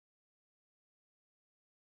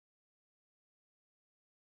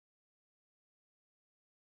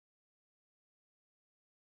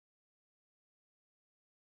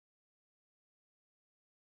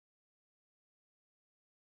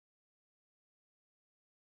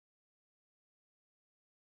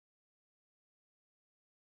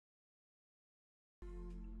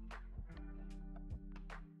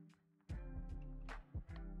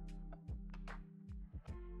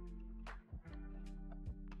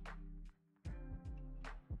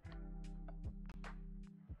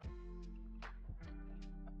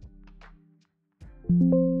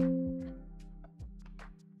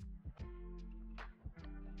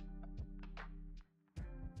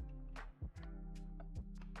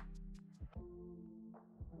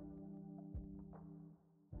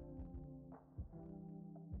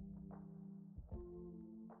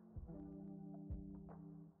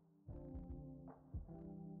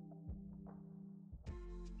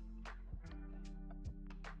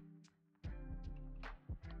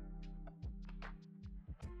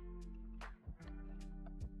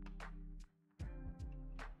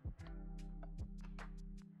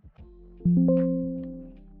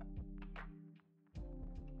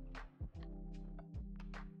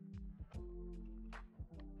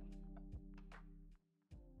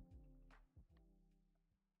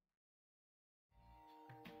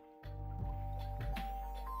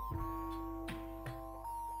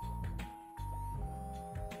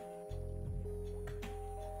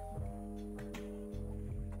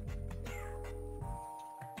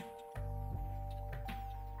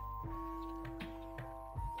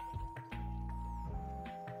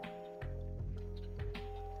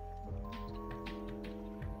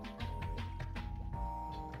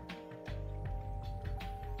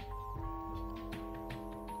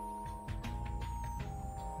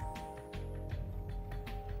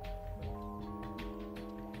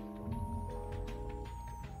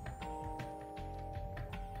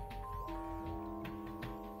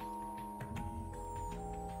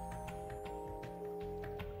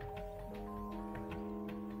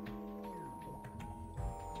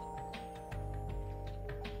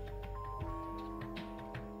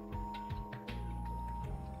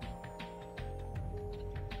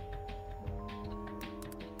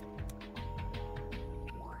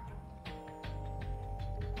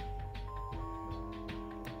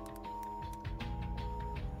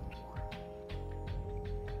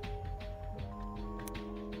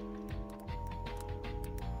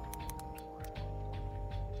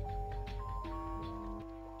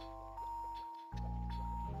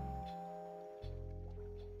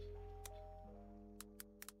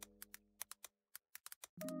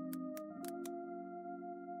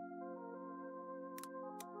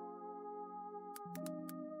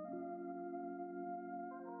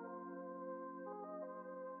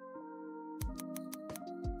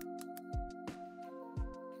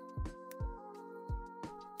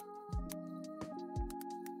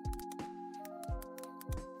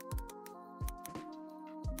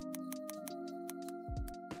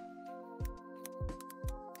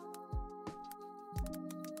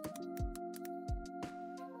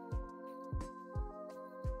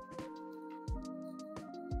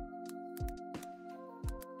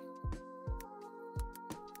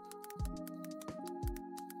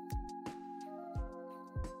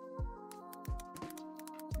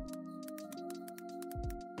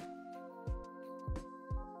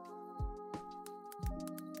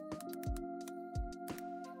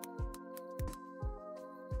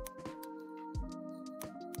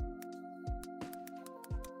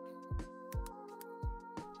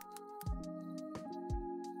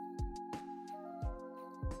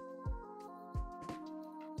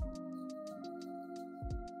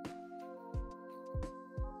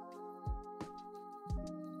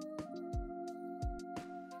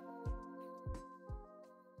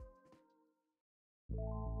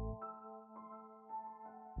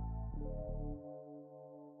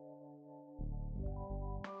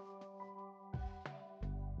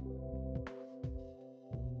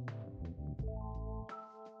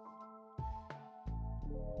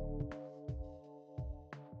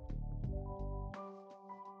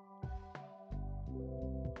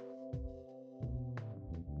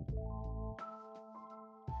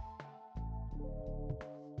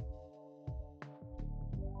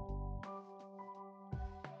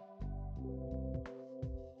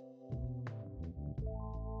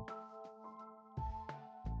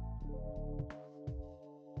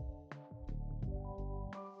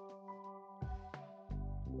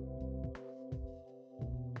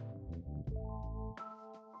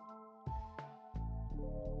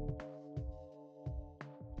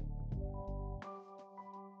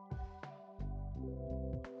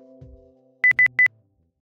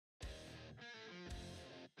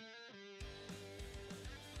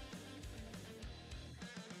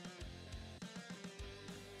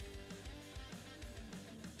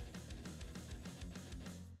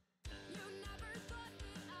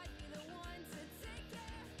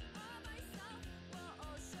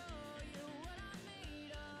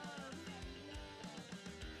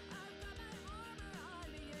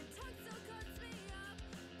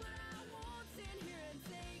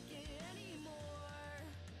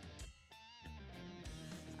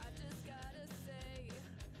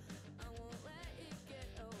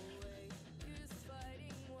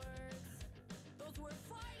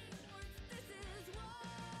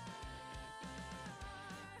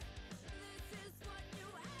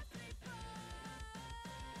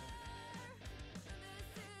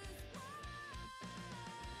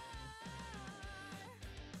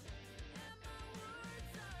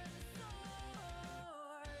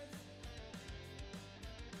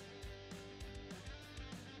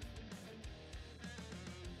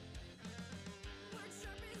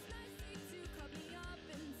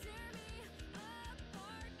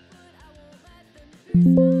Okay,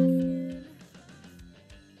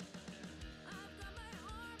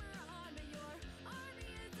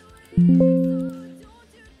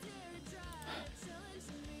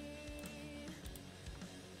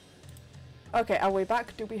 are we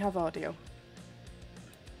back? Do we have audio?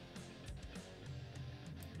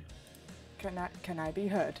 Can I be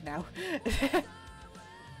heard now?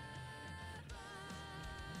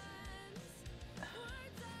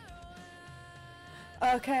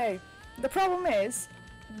 Okay, the problem is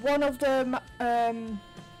one of the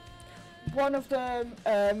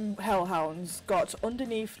hellhounds got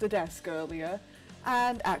underneath the desk earlier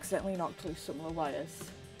and accidentally knocked loose some of the wires.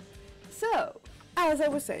 So, as I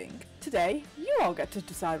was saying, today you all get to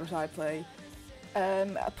decide what I play.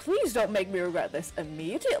 Please don't make me regret this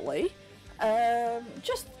immediately.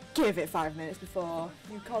 Just give it 5 minutes before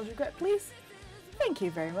you cause regret, please. Thank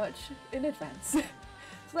you very much in advance. So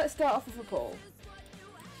let's start off with a poll,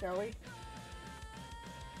 shall we?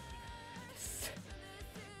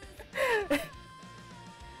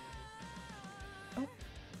 Oh.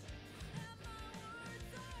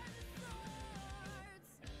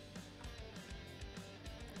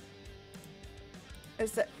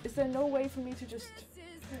 Is there no way for me to just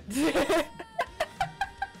okay.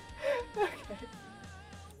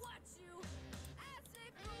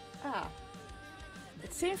 Ah.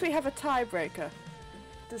 It seems we have a tiebreaker.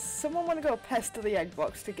 Does someone want to go pester the egg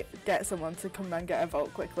box to get someone to come and get a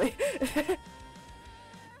vote quickly?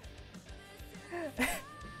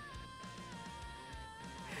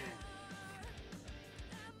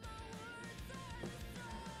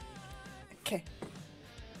 Okay.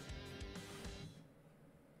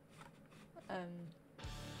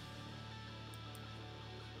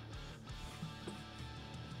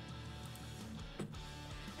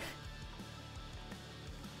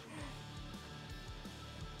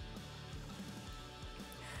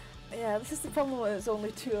 Yeah, this is the problem when it's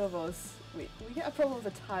only two of us. We get a problem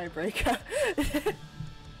with a tiebreaker.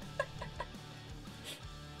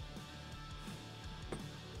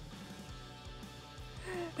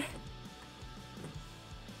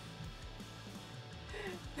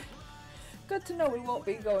 Good to know we won't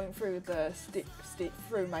be going through the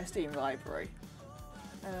through my Steam library.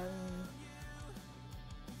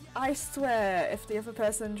 I swear, if the other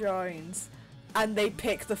person joins and they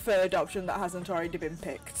pick the third option that hasn't already been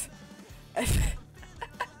picked, I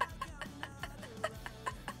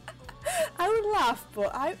would laugh,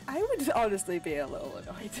 but I would honestly be a little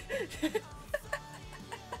annoyed.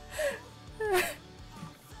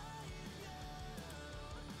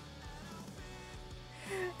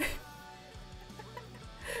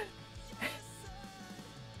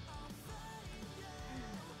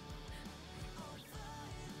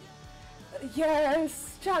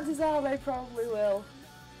 Yes, chances are they probably will.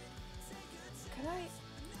 Can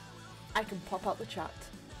I can pop out the chat.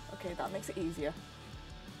 Okay, that makes it easier.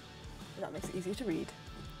 That makes it easier to read.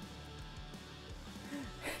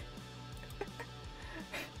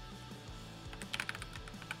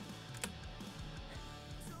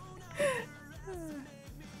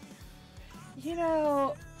 You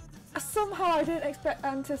know, somehow I didn't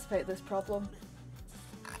anticipate this problem.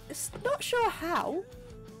 Not sure how.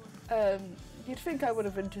 You'd think I would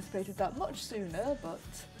have anticipated that much sooner, but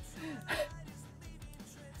okay,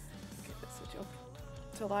 let's switch up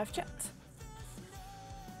to live chat.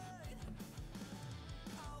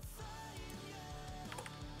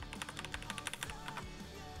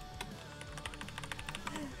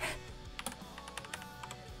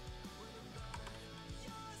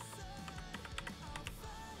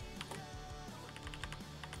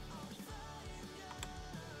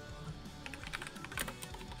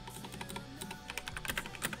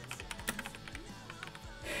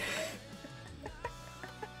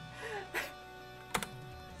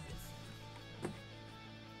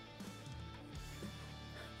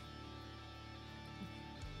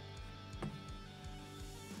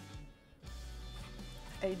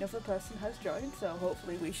 Another person has joined, so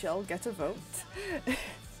hopefully we shall get a vote.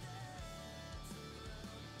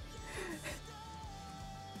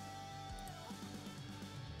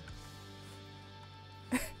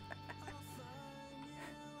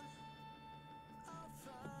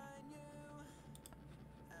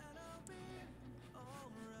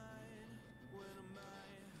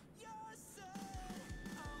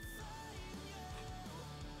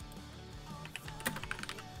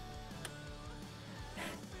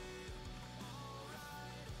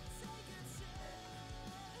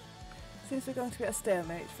 Seems we're going to be at a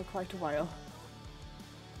stalemate for quite a while.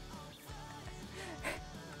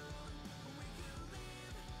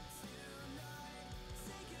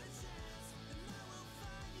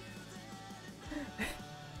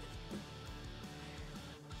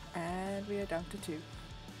 here down to 2.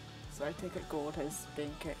 So I take it gold has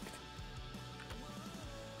been kicked.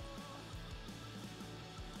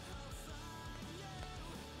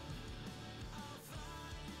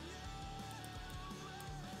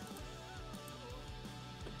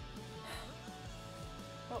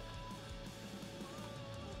 Oh.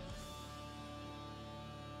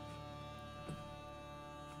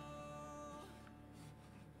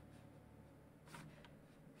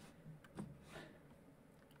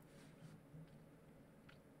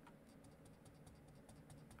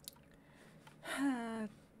 Ah,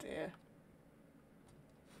 dear.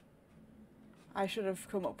 I should have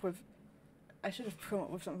come up with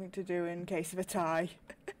something to do in case of a tie.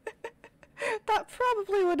 That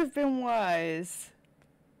probably would have been wise.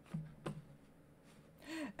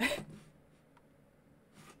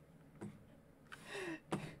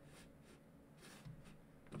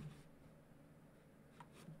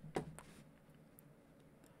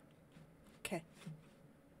 Okay.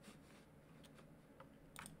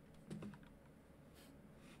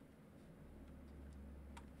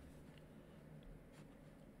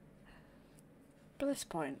 By this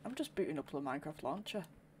point, I'm just booting up the Minecraft launcher.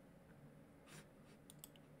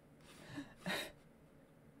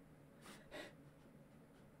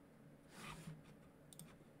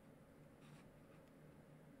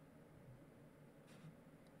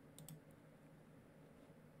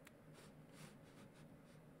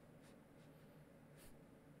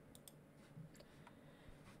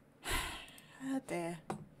 Ah, dear.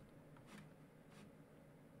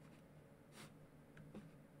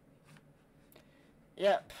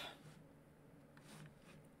 Yep.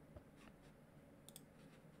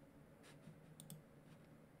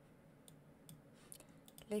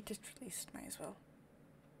 Latest released, might as well.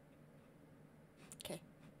 Okay.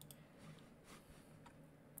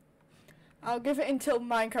 I'll give it until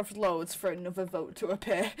Minecraft loads for another vote to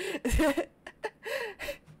appear.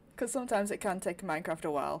 Because sometimes it can take Minecraft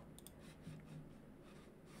a while.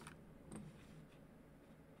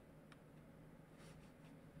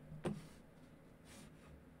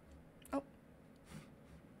 Oh.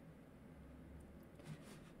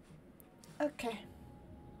 Okay.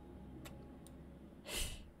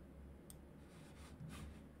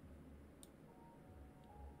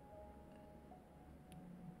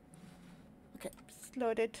 Okay, it's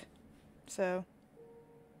loaded. So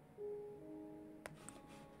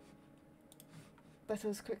let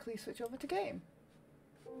us quickly switch over to game.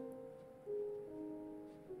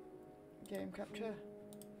 Game capture.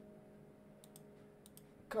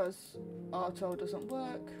 Because auto doesn't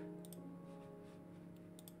work.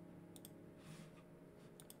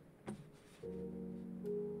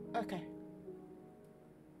 Okay.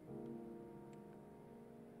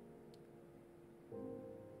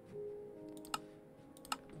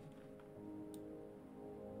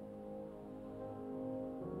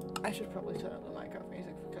 I should probably turn up the Minecraft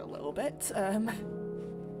music for a little bit.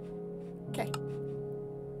 Okay.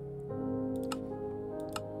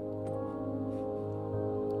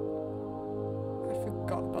 I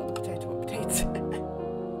forgot about the potato update.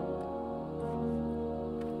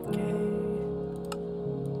 Okay.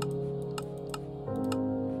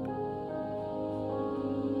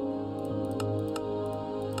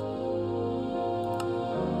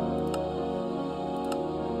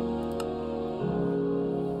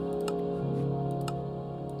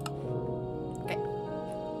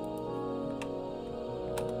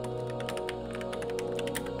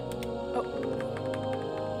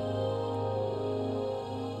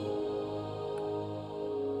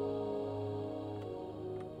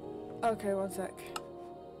 Okay, one sec.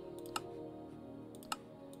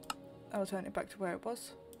 I'll turn it back to where it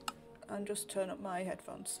was and just turn up my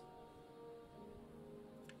headphones.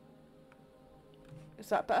 Is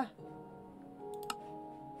that better?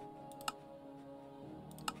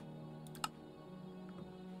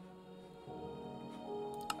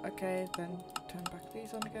 Okay, then turn back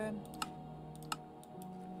these on again.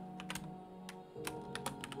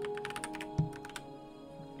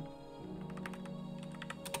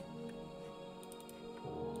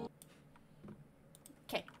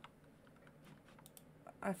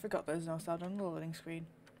 I forgot there's no sound on the loading screen.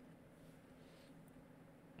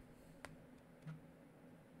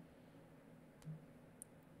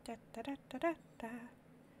 Da, da, da, da, da, da.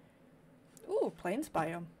 Ooh, plains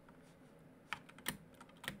biome.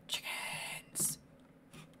 Chickens.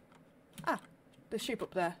 Ah, there's sheep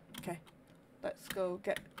up there. Okay, let's go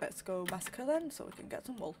massacre then, so we can get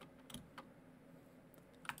some wool.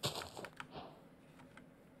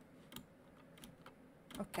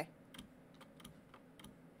 Okay.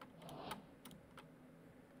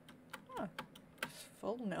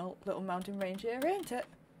 Full little mountain range here, ain't it?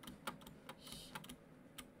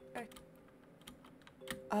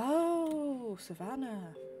 Oh,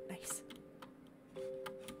 Savannah. Nice.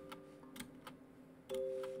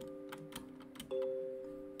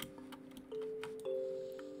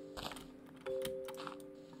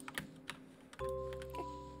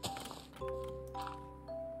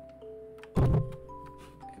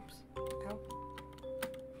 Oops. Ow.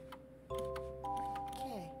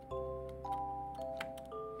 Okay.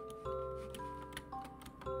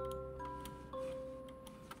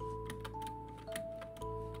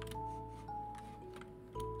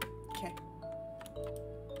 Okay.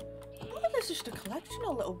 Oh, there's just a collection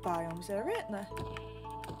of little biomes there, isn't there?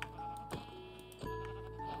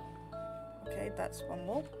 Okay, that's one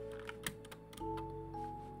wall.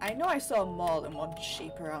 I know I saw more than one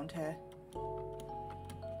sheep around here.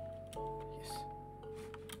 Yes.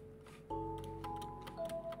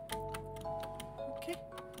 Okay.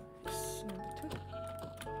 That's number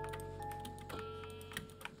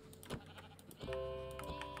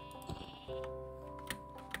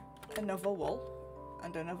 2. Another wall.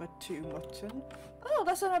 And another 2 mutton. Oh,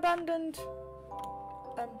 that's an abandoned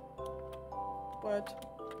word.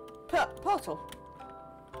 Portal.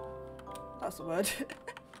 That's the word.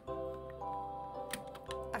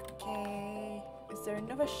 Okay. Is there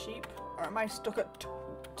another sheep? Or am I stuck at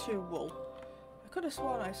 2 wool? I could have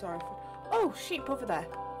sworn I saw a foot. Oh, sheep over there.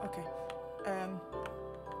 Okay.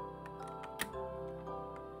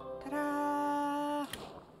 Ta-da!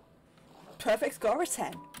 Perfect score of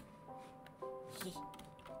 10.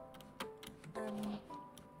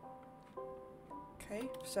 Okay,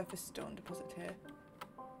 surface stone deposit here.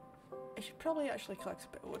 I should probably actually collect a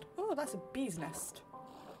bit of wood. Oh, that's a bee's nest.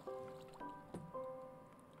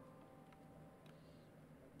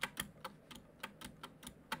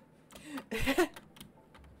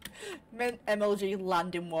 MLG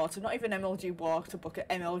land in water, not even MLG water bucket,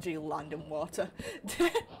 MLG land in water.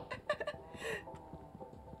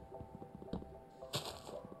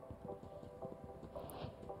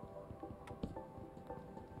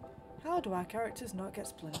 How do our characters not get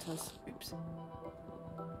splinters? Oops.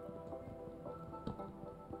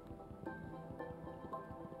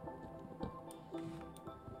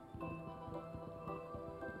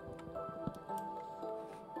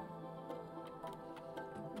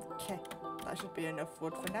 Okay, that should be enough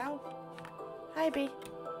wood for now. Hi, bee.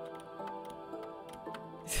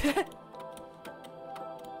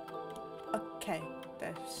 Okay,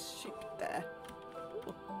 there's sheep there.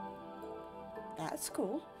 Ooh. That's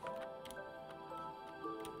cool.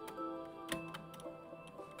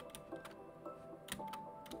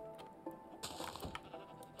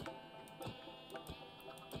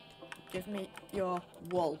 Give me your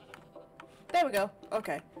wool. There we go.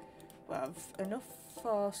 Okay. We have enough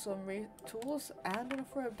for some tools and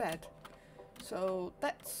enough for a bed. So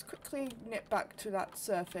let's quickly nip back to that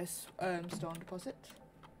surface stone deposit.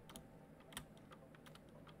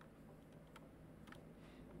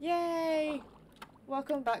 Yay!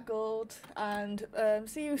 Welcome back, Gold, and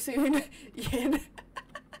see you soon, Yin.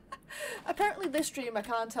 Apparently this stream I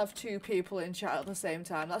can't have 2 people in chat at the same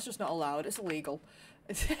time. That's just not allowed. It's illegal.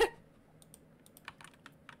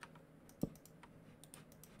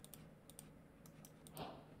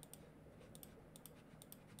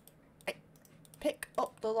 Pick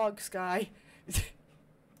up the log, Sky.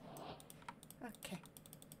 Okay.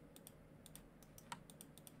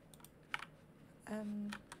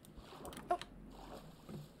 Oh.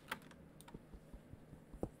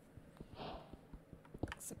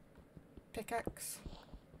 It's a pickaxe.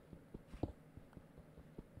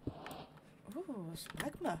 Ooh, it's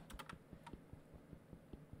magma.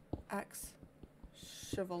 Axe.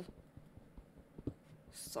 Shovel.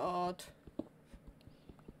 Sword.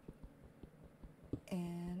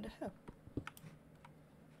 And a hoe.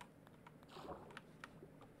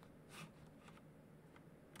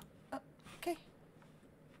 Oh, okay.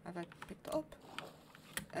 Have I picked it up?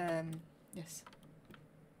 Yes.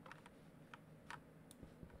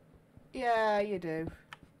 Yeah, you do.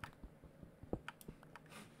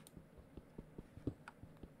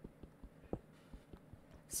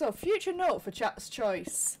 So, future note for chat's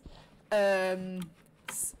choice.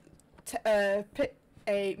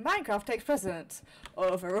 Minecraft takes precedence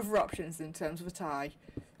over other options in terms of a tie.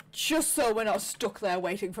 Just so we're not stuck there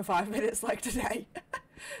waiting for 5 minutes like today.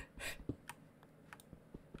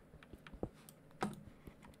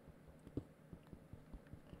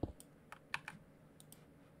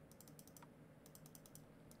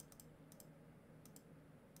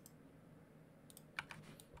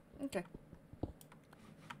 Okay.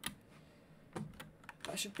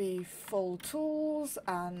 That should be full tools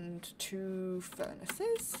and 2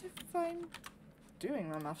 furnaces, if I'm doing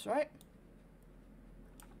my maths right.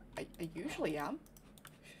 I usually am.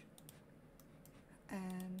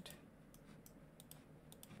 And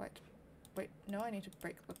wait, no, I need to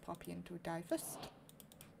break the poppy into a die first.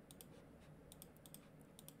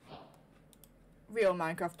 Real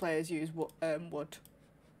Minecraft players use wood,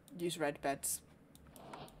 use red beds.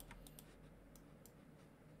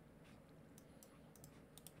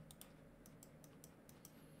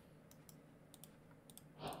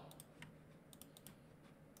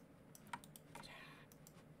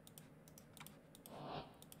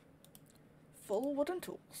 Full wooden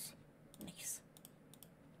tools. Nice.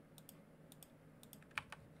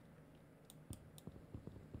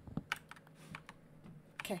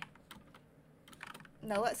 Okay.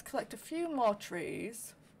 Now let's collect a few more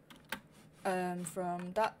trees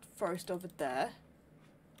from that forest over there.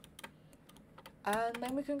 And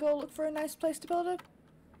then we can go look for a nice place to build a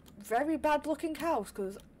very bad looking house,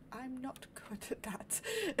 because I'm not good at that.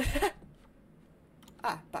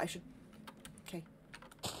 Ah, but I should... Okay.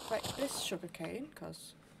 Collect this sugarcane,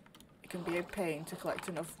 because it can be a pain to collect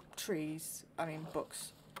enough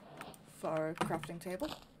books for a crafting table.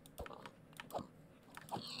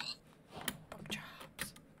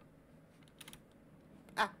 Jobs.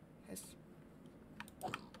 Ah, here's...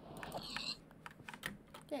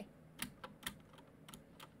 Yay.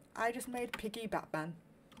 I just made Piggy Batman.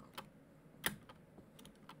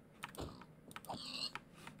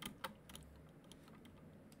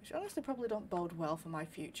 Which honestly probably don't bode well for my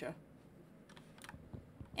future.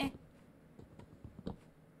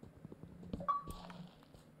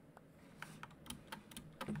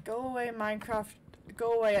 Go away, Minecraft.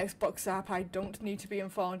 Go away, Xbox app. I don't need to be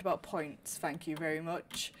informed about points. Thank you very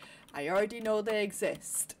much. I already know they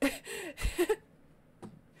exist.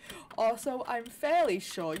 Also, I'm fairly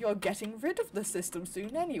sure you're getting rid of the system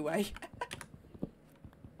soon anyway.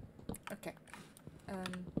 Okay.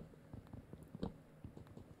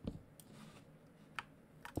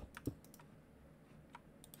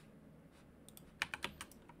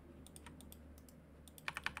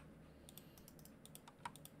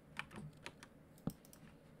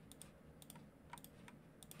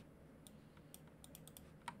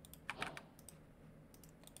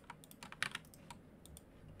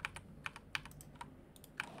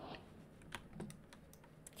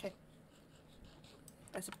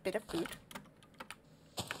 There's a bit of food.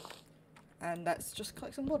 And let's just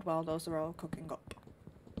collect some wood while those are all cooking up.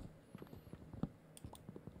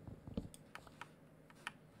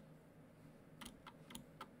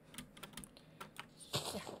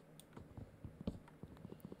 Yeah.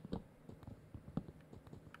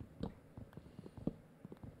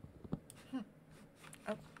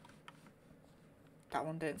 Oh. That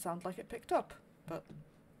one didn't sound like it picked up, but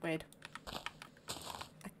weird.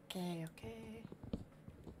 Okay, okay.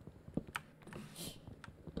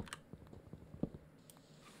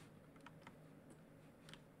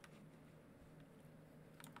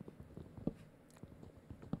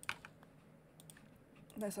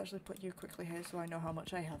 Let's actually put you quickly here so I know how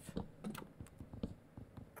much I have.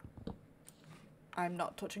 I'm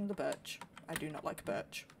not touching the birch. I do not like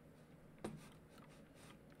birch.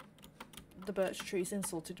 The birch trees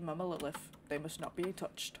insulted Mama Lilith. They must not be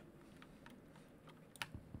touched.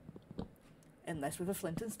 Unless with a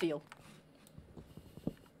flint and steel.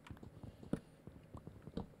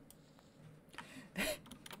 Okay.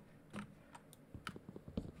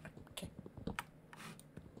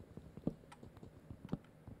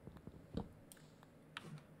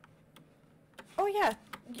 Oh yeah,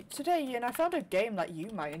 today Ian, I found a game that you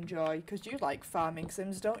might enjoy, because you like farming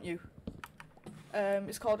sims, don't you?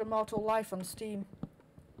 It's called Immortal Life on Steam.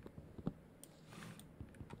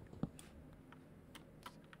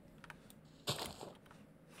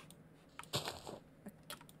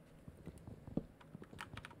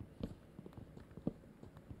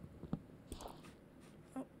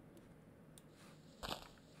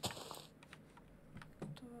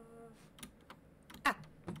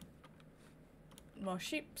 More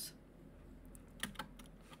sheeps.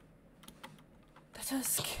 Let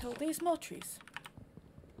us kill these more trees.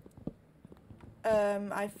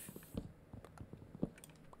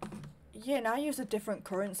 Yeah, now I use a different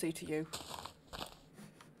currency to you.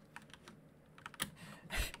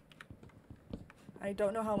 I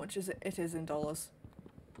don't know how much it is in dollars.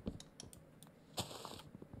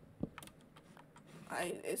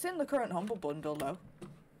 It's in the current Humble Bundle though.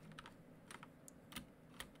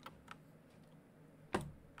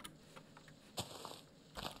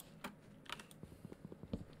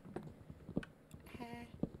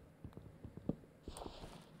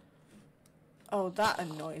 Oh, that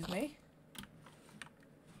annoys me.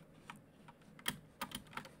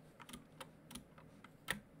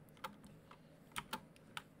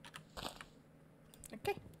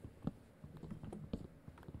 Okay.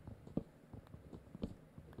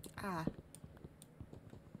 Ah.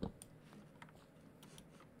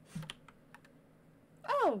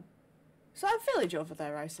 Oh! Is that a village over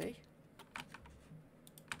there I see?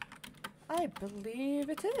 I believe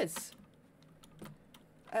it is.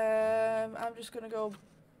 I'm just gonna go...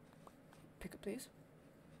 Pick up these.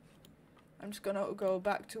 I'm just gonna go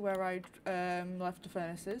back to where I left the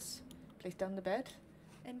furnaces, place down the bed,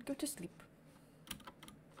 and go to sleep.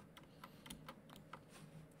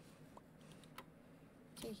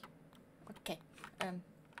 Okay.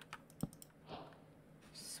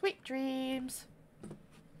 Sweet dreams.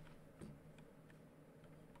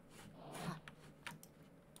 Ha.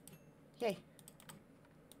 Yay.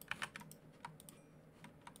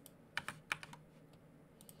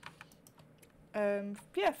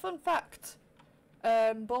 Yeah, fun fact.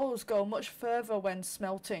 Bowls go much further when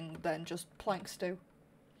smelting than just planks do.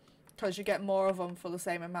 Because you get more of them for the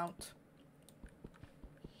same amount.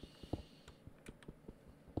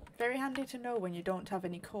 Very handy to know when you don't have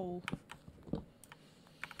any coal.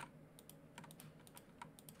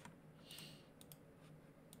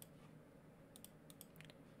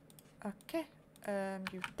 Okay,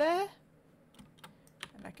 you there.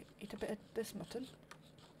 And I can eat a bit of this mutton.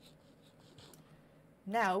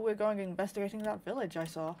 Now we're going investigating that village I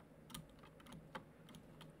saw.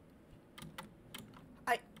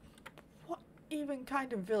 What even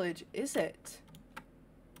kind of village is it?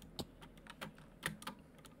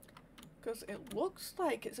 Because it looks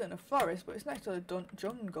like it's in a forest, but it's next to a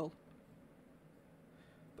jungle.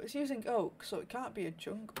 But it's using oak, so it can't be a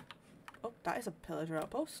jungle. Oh, that is a pillager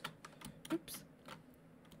outpost. Oops.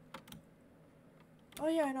 Oh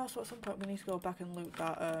yeah, I know, so at some point we need to go back and loot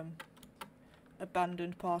that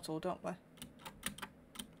abandoned portal, don't we?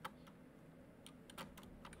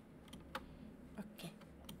 Okay.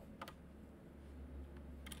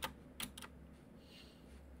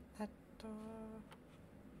 That door.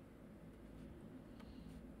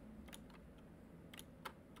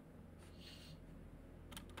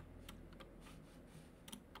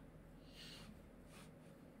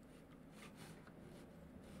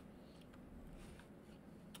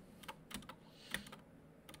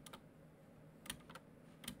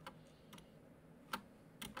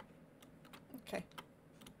 Okay.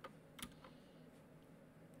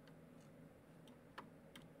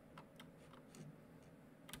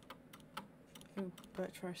 Ooh,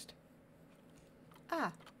 birch first.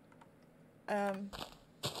 Ah.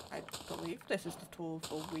 I believe this is the tool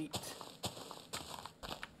for wheat.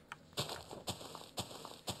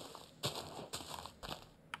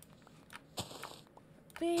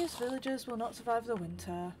 These villagers will not survive the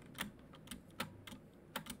winter.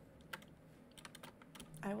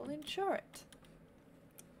 I will ensure it.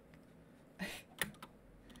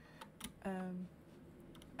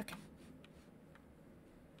 Okay.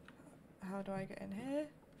 How do I get in here?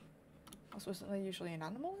 Also, isn't there usually an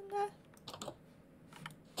animal in there?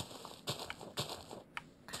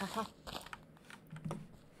 Haha.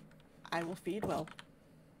 I will feed well.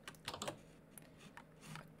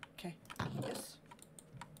 Okay, yes.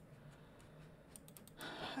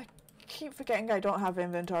 I keep forgetting I don't have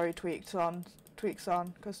inventory tweaks on,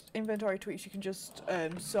 because inventory tweaks you can just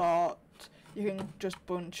sort, you can just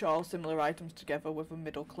bunch all similar items together with a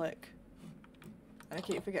middle click. And I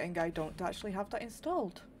keep forgetting I don't actually have that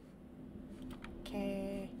installed.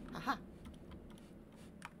 Okay, aha.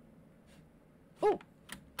 Oh!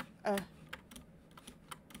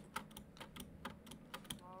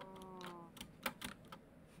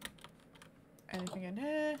 Anything in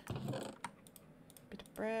here? Bit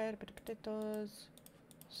of bread, a bit of potatoes.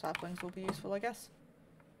 Saplings will be useful, I guess.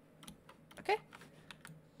 Okay.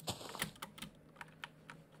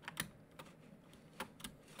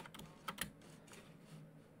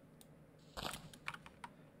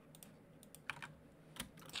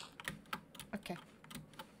 Okay.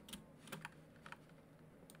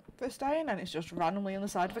 First iron, and it's just randomly on the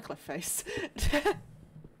side of a cliff face.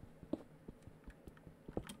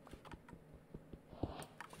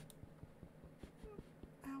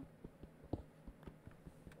 Ow.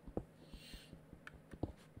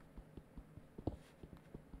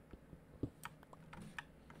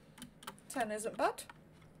 10 isn't bad.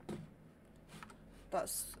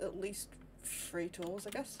 That's at least 3 tools,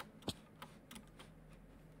 I guess.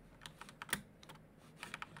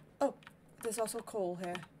 Oh, there's also coal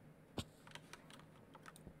here.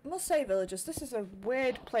 I must say, villagers, this is a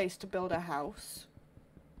weird place to build a house.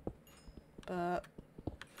 But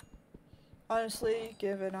honestly,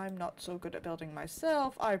 given I'm not so good at building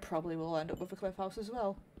myself, I probably will end up with a cliff house as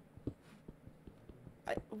well.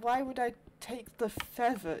 Why would I take the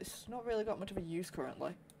feather? It's not really got much of a use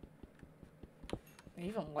currently.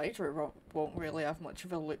 Even later it won't really have much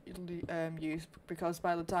of a use, because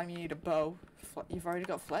by the time you need a bow, you've already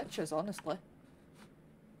got Fletchers, honestly.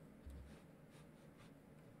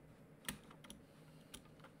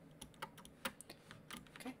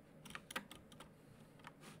 Okay.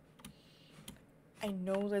 I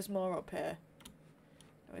know there's more up here.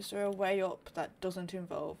 Is there a way up that doesn't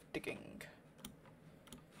involve digging?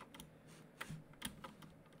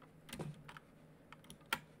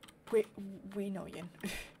 We know, Yin.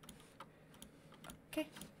 Okay.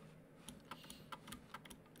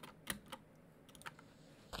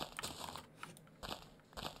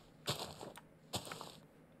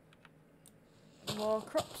 More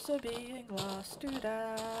crops are being lost.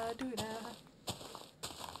 Doo-da, doo-da.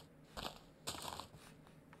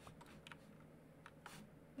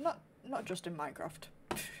 Not just in Minecraft.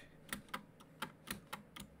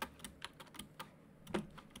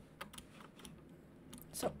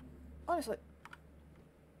 So, honestly,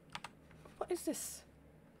 what is this?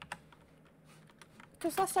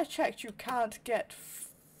 Because last I checked, you can't get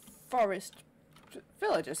forest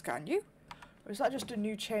villagers, can you? Or is that just a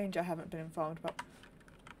new change I haven't been informed about?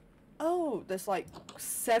 Oh, there's like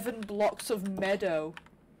 7 blocks of meadow.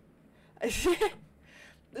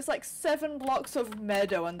 There's like 7 blocks of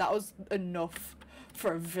meadow, and that was enough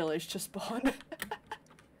for a village to spawn.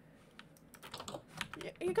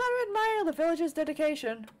 You gotta admire the village's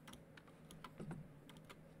dedication.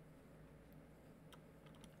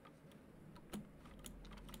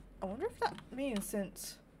 I wonder if that means,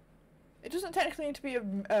 since it doesn't technically need to be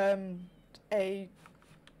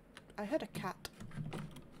I heard a cat.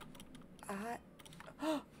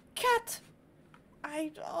 Cat!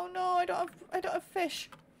 Oh no, I don't have fish.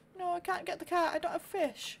 No, I can't get the cat. I don't have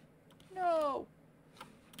fish. No.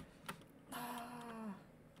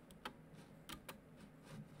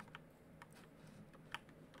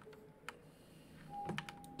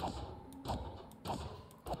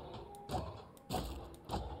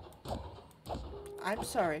 I'm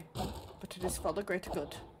sorry, but it is for the greater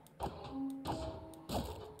good.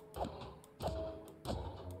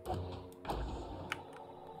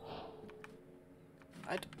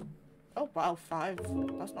 Oh wow, 5.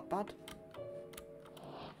 That's not bad.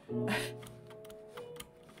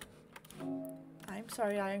 I'm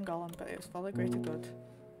sorry, Iron Golem, but it was for the greater good.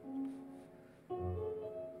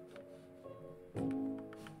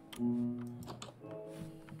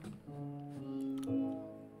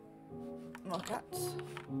 More cats.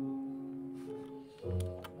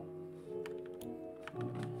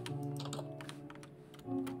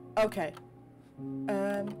 Okay.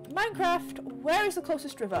 Minecraft, where is the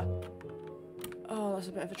closest river? Oh, that's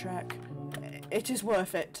a bit of a trek. It is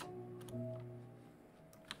worth it.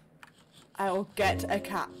 I'll get a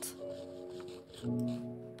cat.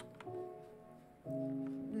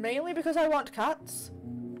 Mainly because I want cats,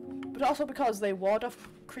 but also because they ward off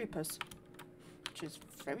creepers, which is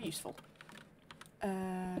very useful.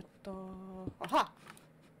 Aha!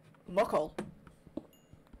 Muckle.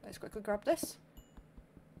 Let's quickly grab this.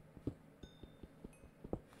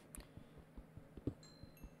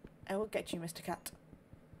 I will get you, Mr. Cat.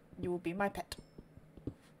 You will be my pet.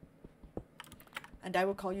 And I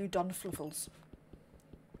will call you Don Fluffles.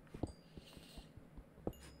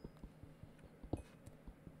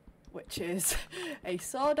 Which is a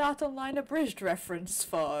Sword Art Online abridged reference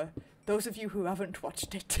for those of you who haven't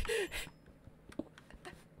watched it.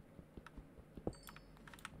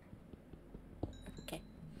 Okay.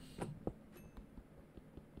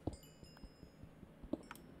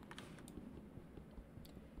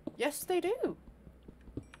 Yes, they do.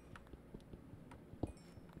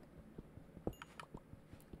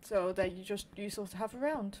 So they're just useful to have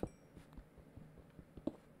around.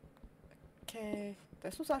 Okay,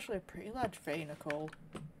 this was actually a pretty large vein of coal.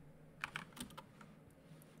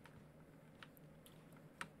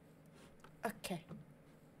 Okay.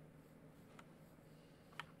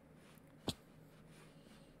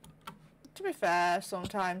 To be fair,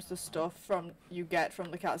 sometimes the stuff you get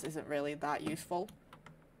from the cats isn't really that useful.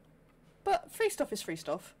 But free stuff is free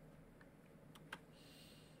stuff.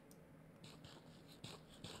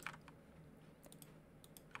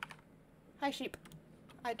 Hi sheep.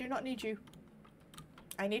 I do not need you.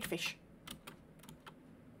 I need fish.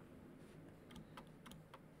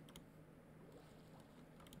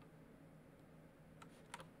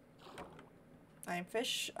 I am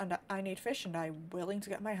fish and I need fish and I'm willing to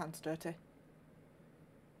get my hands dirty.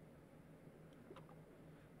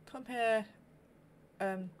 Come here.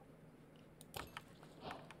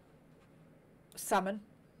 Salmon.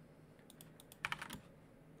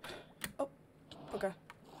 Oh, bugger.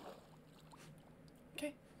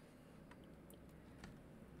 Okay.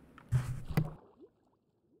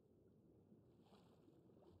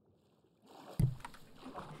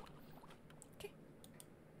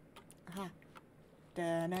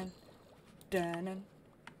 Dun-dun, dun-dun,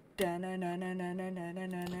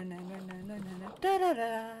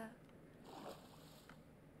 da-da-da.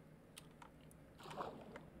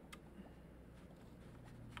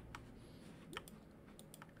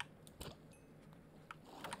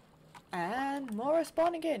 And more are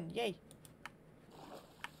spawning in, yay.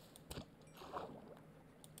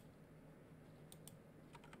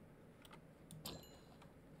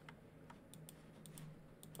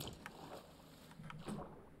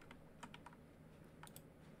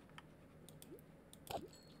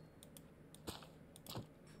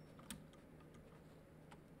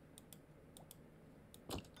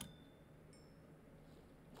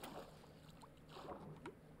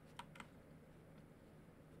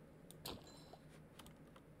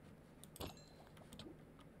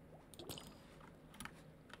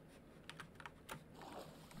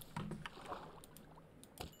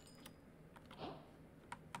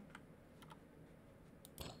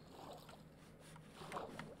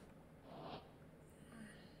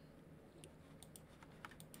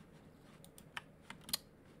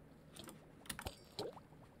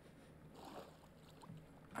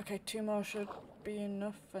 Okay, 2 more should be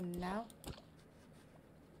enough for now.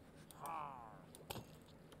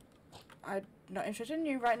 I'm not interested in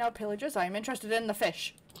you right now, pillagers. I'm interested in the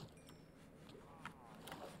fish.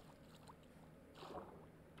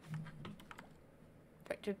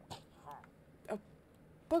 Wait, oh,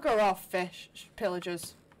 bugger off, fish,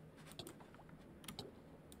 pillagers.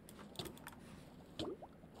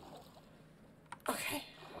 Okay.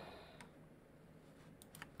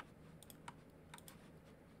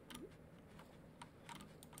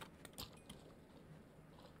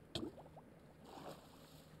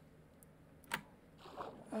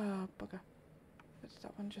 Oh, bugger. Where did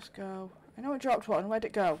that one just go? I know it dropped one. Where'd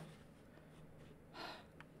it go?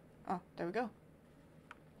 Oh, there we go.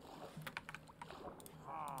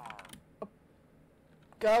 Oh.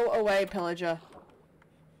 Go away, pillager.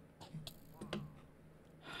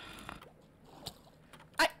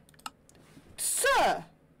 Sir!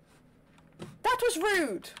 That was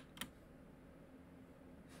rude!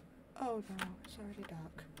 Oh no, it's already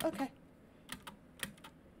dark. Okay.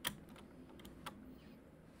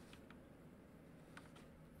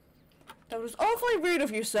 That was awfully rude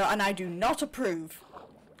of you, sir, and I do not approve.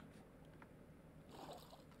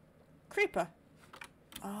 Creeper.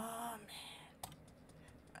 Oh,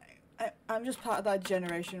 man. I'm just part of that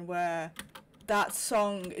generation where that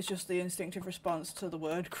song is just the instinctive response to the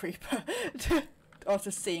word creeper. Or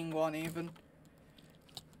to seeing one, even.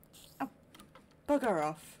 Oh, bugger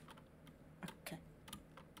off. Okay.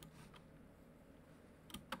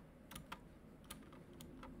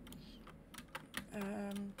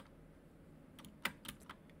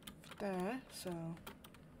 There, so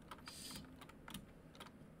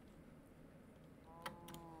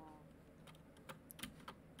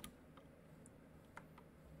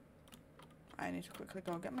I need to quickly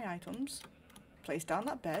go get my items, place down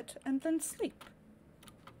that bed, and then sleep.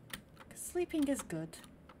 'Cause sleeping is good.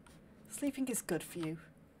 Sleeping is good for you.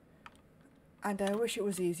 And I wish it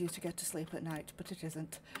was easier to get to sleep at night, but it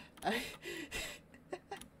isn't.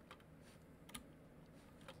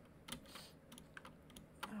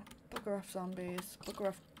 Bugger off zombies, bugger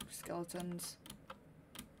off skeletons.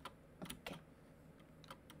 Okay.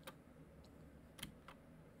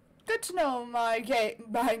 Good to know my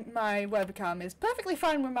webcam is perfectly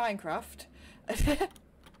fine with Minecraft.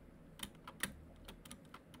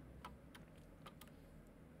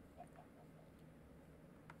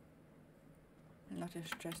 Not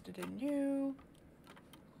interested in you.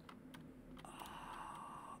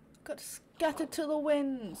 Oh, got scattered to the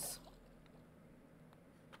winds.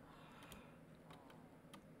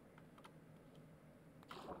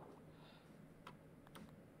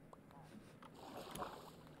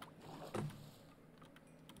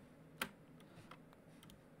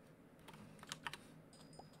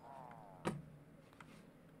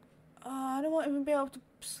 I won't even be able to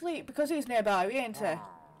sleep because he's nearby, ain't he?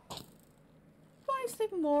 Why is there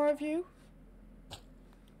more of you?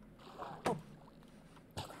 Oh.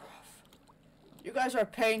 You guys are a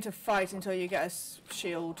pain to fight until you get a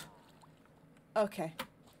shield. Okay.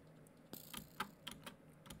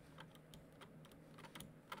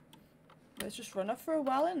 Let's just run off for a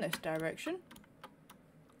while in this direction.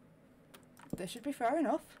 This should be fair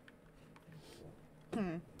enough.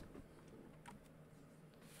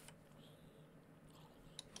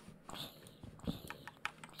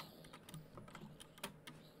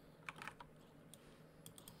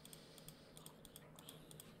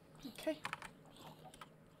 Okay.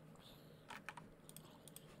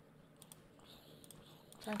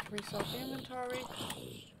 Time to restock the inventory.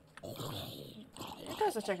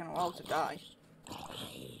 This is taking a while to die.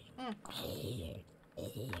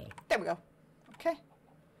 There we go. Okay.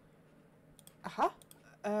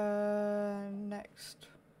 Next.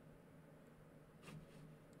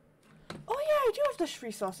 Oh yeah, I do have the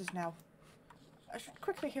resources now. I should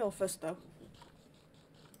quickly heal first though.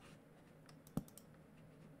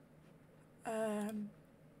 If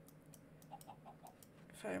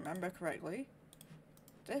I remember correctly,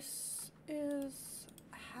 this is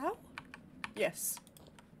how? Yes.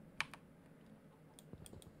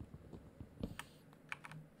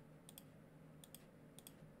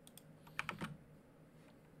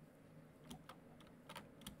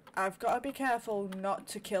 I've got to be careful not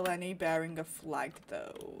to kill any bearing a flag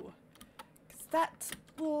though, because that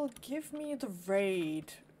will give me the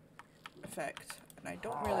raid effect, and I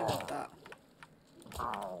don't really want that.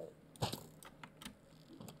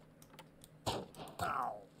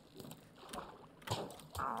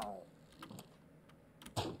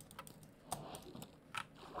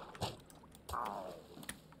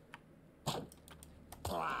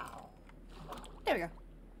 There we go.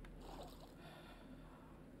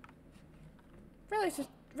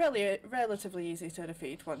 Relatively easy to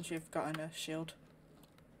defeat once you've gotten a shield.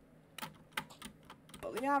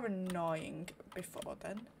 But they are annoying before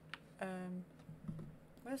then.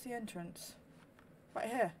 Where's the entrance? Right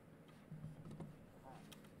here.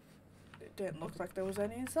 It didn't look like there was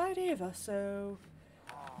any inside either, so...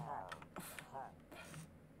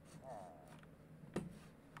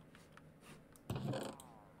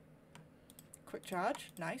 Quick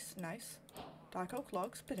charge. Nice, nice. Dark oak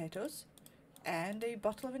logs, potatoes. And a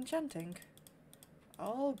bottle of enchanting.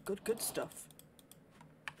 All good stuff.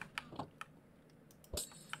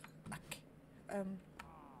 Okay.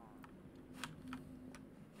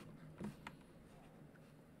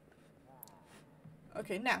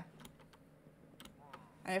 Okay, now.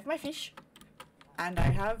 I have my fish. And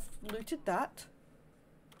I have looted that.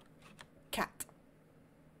 Cat.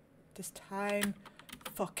 This time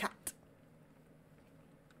for cat.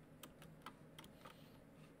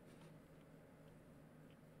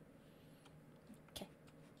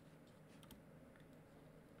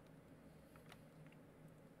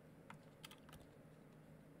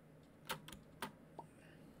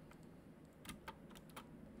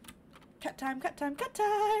 Cat time, cat time, cat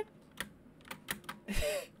time!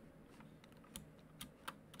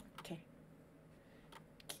 Okay.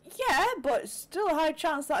 Yeah, but still a high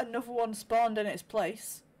chance that another one spawned in its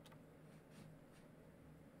place.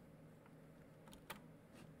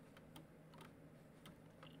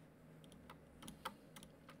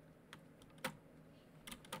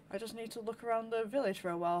 I just need to look around the village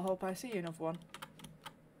for a while, hope I see another one.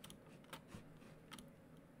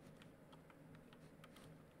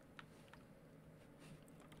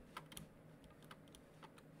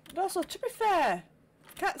 And also, to be fair,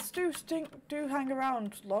 cats do hang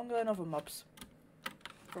around longer than other mobs,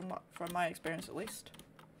 from my experience at least.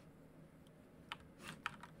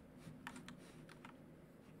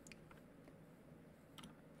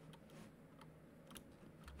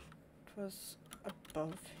 It was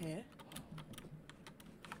above here.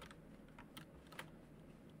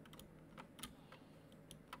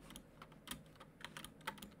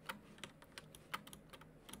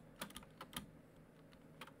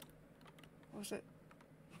 Was it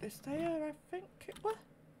this there? I think it was.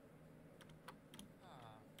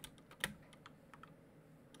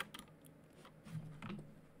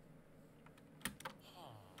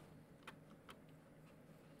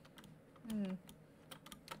 Do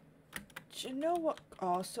you know what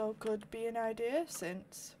also could be an idea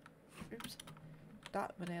since... Oops.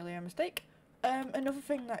 That was nearly a mistake. Another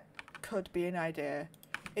thing that could be an idea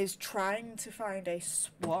is trying to find a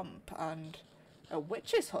swamp and a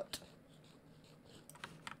witch's hut.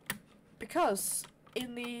 Because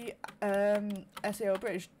in the SAO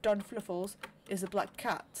British, Don Fluffles is a black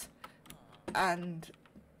cat. And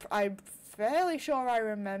I'm fairly sure I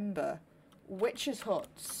remember witches'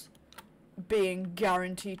 huts being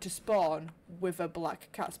guaranteed to spawn with a black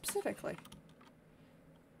cat specifically.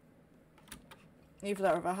 Either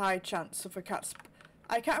that or a high chance of a cat.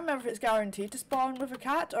 I can't remember if it's guaranteed to spawn with a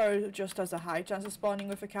cat or just has a high chance of spawning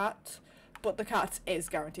with a cat. But the cat is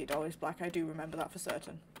guaranteed always black. I do remember that for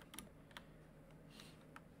certain.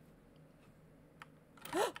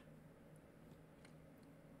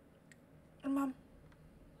 Mum.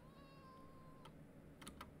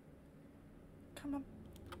 Come on.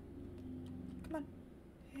 Come on.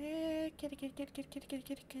 Hey, kitty, kitty, kitty, kitty, kitty,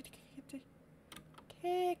 kitty, kitty, kitty, kitty.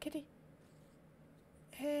 Hey, kitty.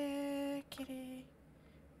 Hey, kitty.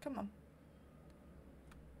 Come on.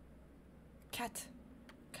 Cat.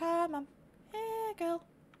 Come on. Hey, girl.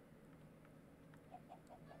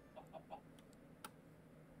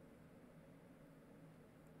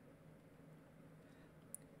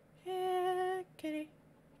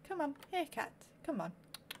 Come on. Here, cat. Come on.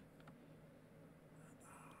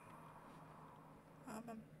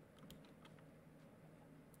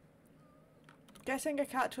 Getting a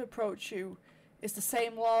cat to approach you is the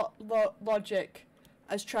same logic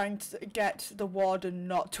as trying to get the warden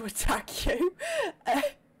not to attack you.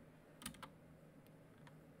 Oh,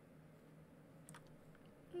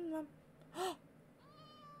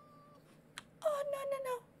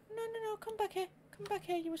 no, come back here. Come back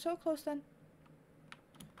here, you were so close then.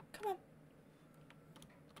 Come on.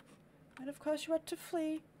 And of course you had to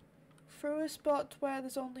flee through a spot where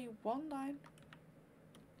there's only one line.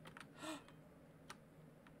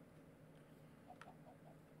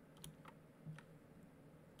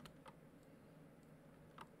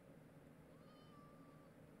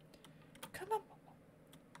 Come on.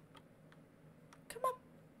 Come on.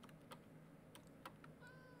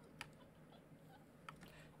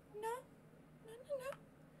 No.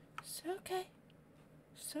 It's okay.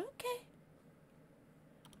 It's okay.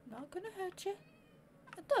 Not gonna hurt you.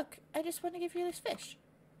 And look, I just want to give you this fish.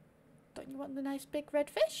 Don't you want the nice big red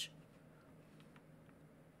fish?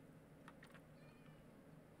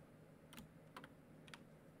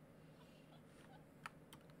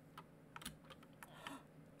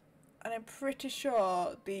 And I'm pretty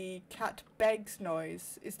sure the cat begs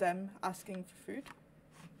noise is them asking for food.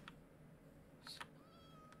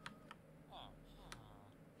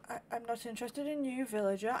 I'm not interested in you,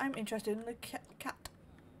 villager. I'm interested in the cat.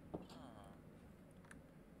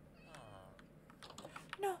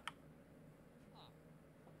 No.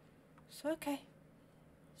 It's okay.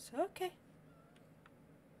 It's okay.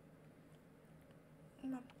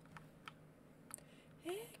 Mum.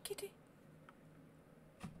 Here, kitty.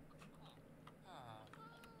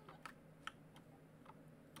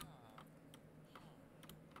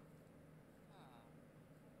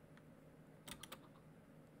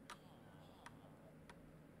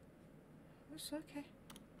 It's okay.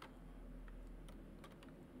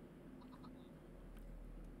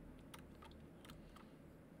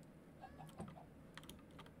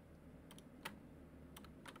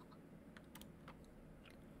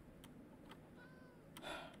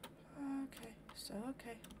 Okay, so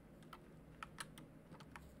okay.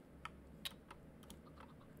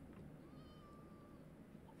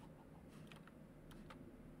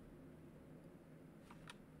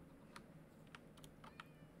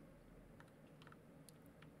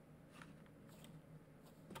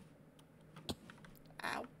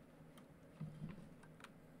 Ow.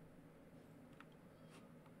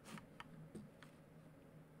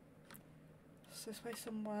 Is this way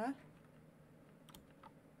somewhere?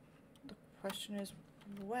 The question is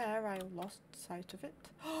where. I lost sight of it.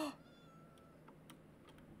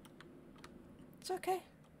 It's okay.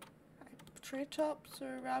 Treetops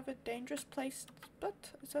are a rather dangerous place, but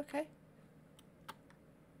it's okay.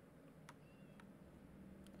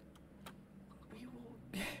 We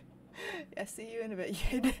will... Yeah, see you in a bit.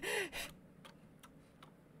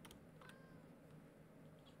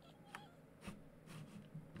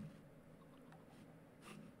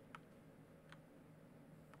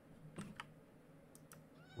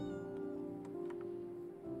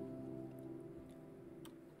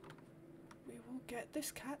 Get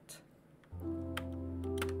this cat.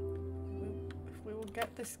 We will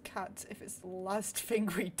get this cat if it's the last thing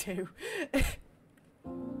we do. No,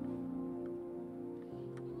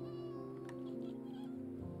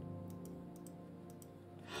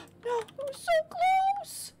 it was so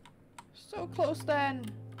close! So close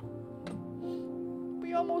then.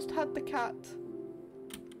 We almost had the cat.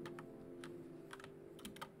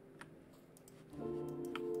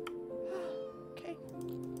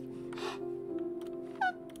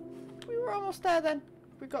 Almost there then.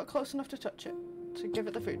 We got close enough to touch it, to give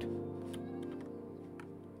it the food.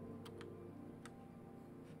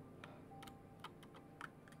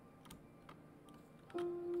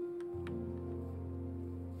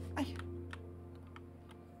 Aye.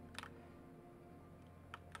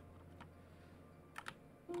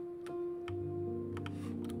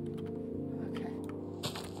 Okay.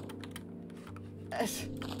 Yes.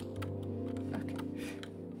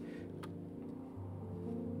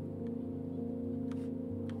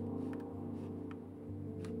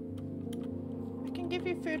 Give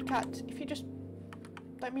you food, cat, if you just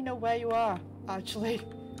let me know where you are, actually.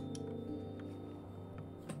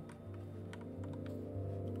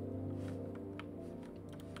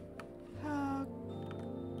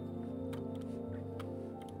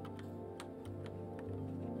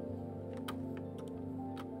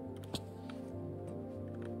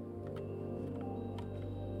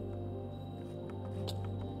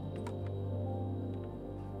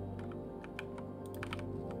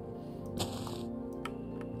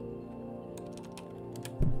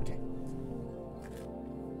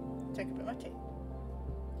 my tea.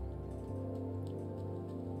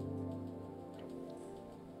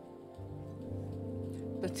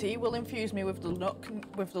 The tea will infuse me with the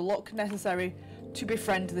luck necessary to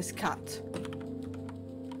befriend this cat.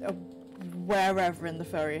 Wherever in the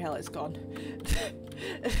furry hell it's gone.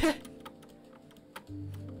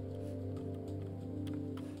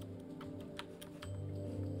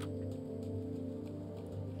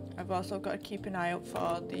 I've also got to keep an eye out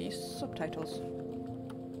for the subtitles,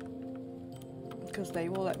 because they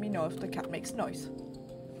will let me know if the cat makes noise,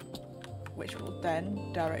 which will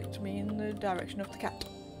then direct me in the direction of the cat.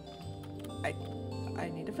 I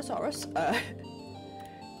need a thesaurus. Okay.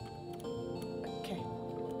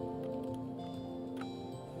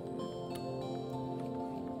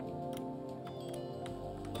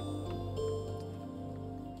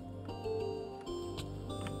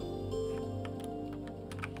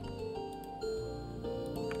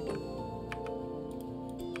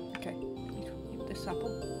 Okay, eat this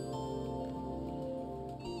apple.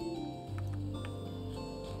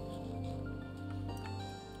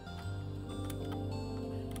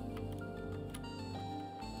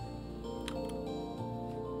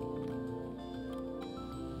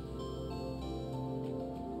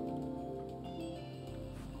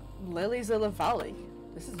 Lilies of the Valley.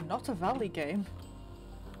 This is not a valley game.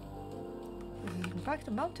 This is in fact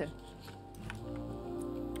a mountain.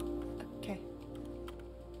 Okay.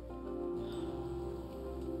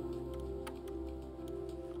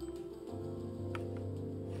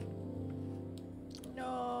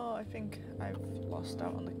 No, I think I've lost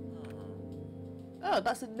out on the... Oh,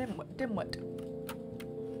 that's a dimwit.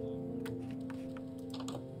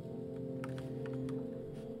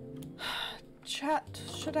 Chat,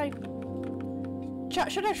 should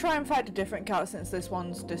I try and find a different cat since this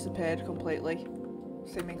one's disappeared completely,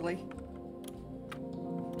 seemingly?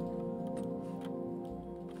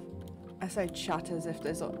 I say chat as if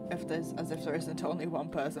there isn't only one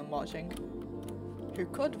person watching, who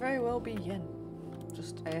could very well be Yin,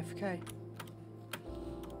 just AFK.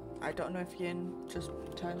 I don't know if Yin just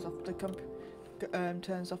turns off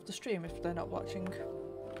the stream if they're not watching.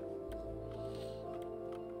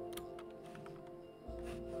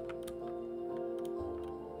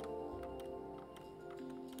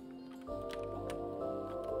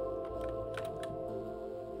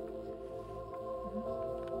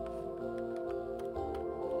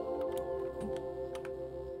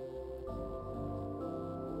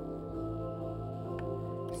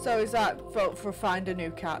 So is that vote for find a new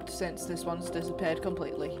cat since this one's disappeared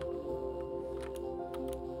completely?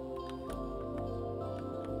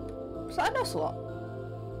 Is that an ocelot?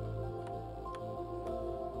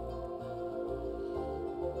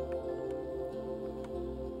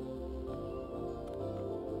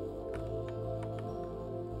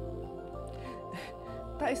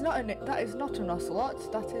 That is not an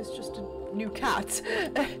ocelot. That is just a new cat.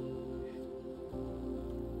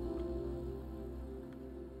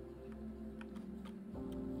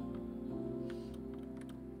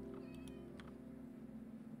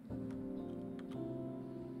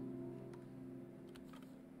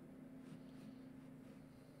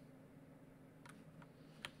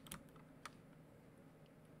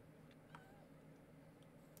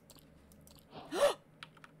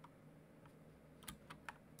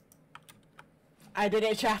 I did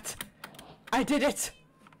it, chat. I did it.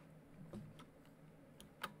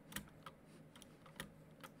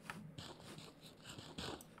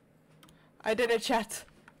 I did it, chat.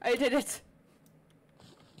 I did it.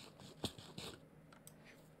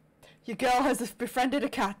 Your girl has befriended a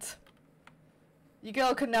cat. Your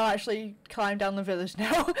girl can now actually climb down the village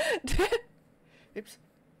now. Oops.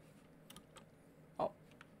 Oh,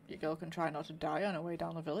 your girl can try not to die on her way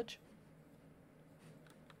down the village.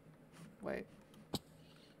 Wait.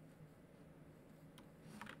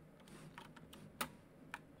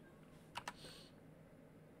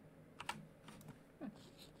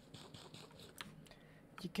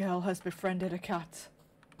 Your girl has befriended a cat.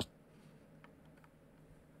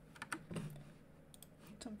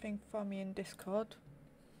 Something for me in Discord.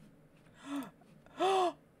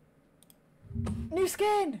 New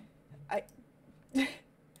skin! I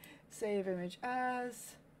save image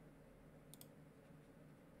as...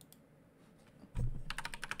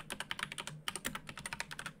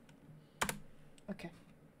 Okay.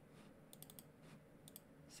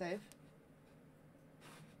 Save.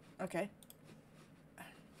 Okay.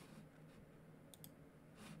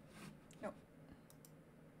 No.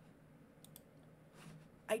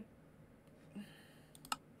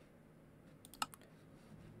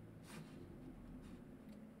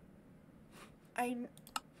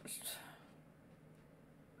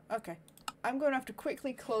 Okay. I'm going to have to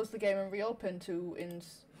quickly close the game and reopen to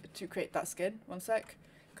create that skin. One sec.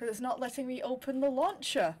 Because it's not letting me open the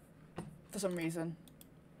launcher for some reason.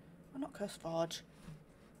 Oh, not CurseForge.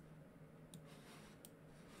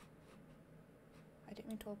 I didn't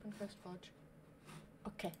mean to open CurseForge.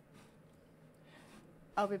 Okay.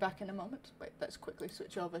 I'll be back in a moment. Wait, let's quickly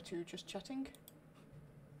switch over to just chatting.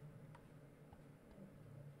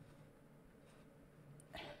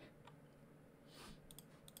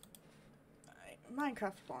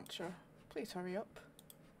 Minecraft launcher, please hurry up.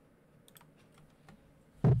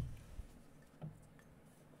 The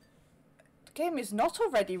game is not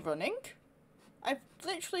already running. I've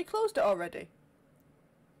literally closed it already.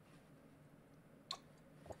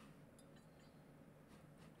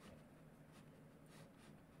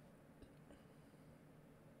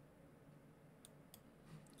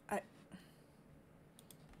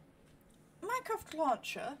 Minecraft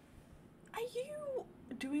launcher, are you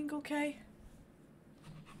doing okay?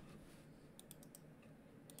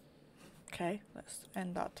 Okay, let's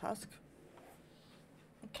end that task.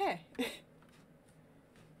 Okay.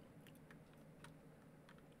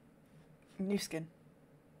 New skin.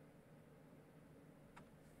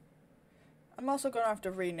 I'm also gonna have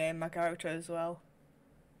to rename my character as well.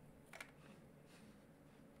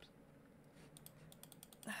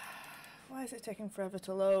 Why is it taking forever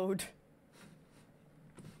to load?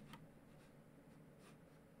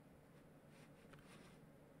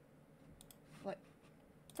 Like,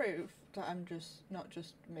 proof that I'm just not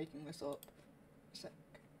just making this up. Sec.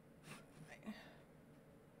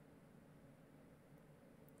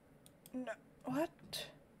 No, what?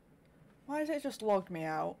 Why has it just logged me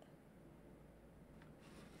out?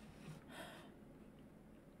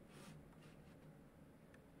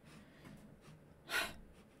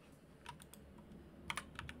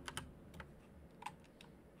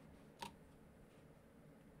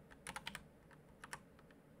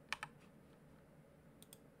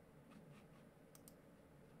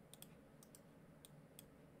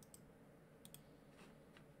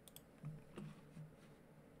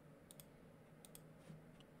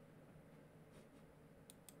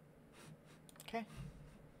 Okay.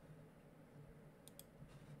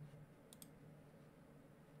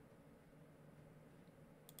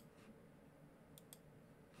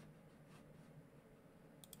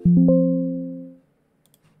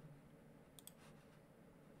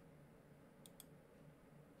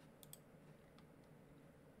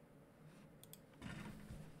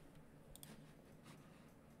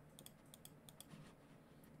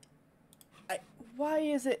 Why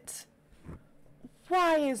is it?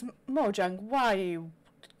 Why is Mojang? Why are you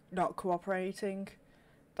not cooperating?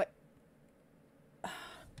 Like,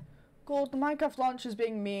 Gold, the Minecraft launcher's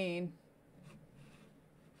being mean.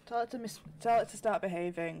 Tell it to start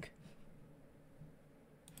behaving.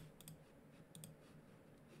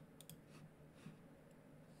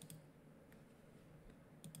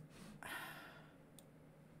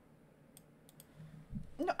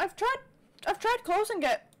 No, I've tried closing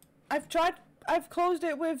it. I've closed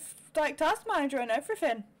it with like Task Manager and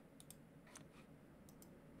everything.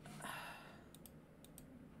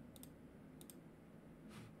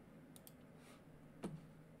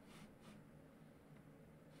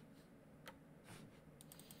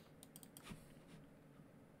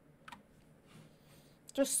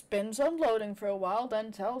 Just spins on loading for a while,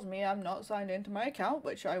 then tells me I'm not signed into my account,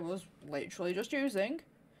 which I was literally just using.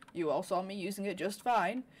 You all saw me using it just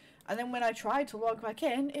fine. And then when I try to log back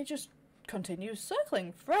in, it just continues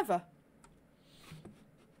circling forever.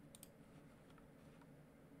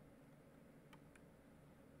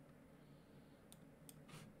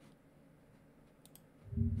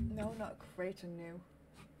 No, not create a new.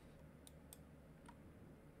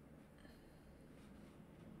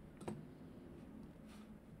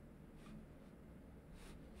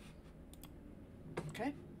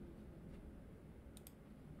 Okay.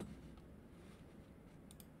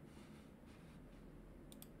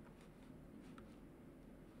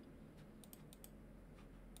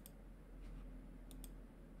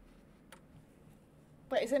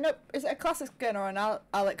 Wait, is it a classic skin or an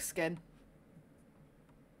Alex skin?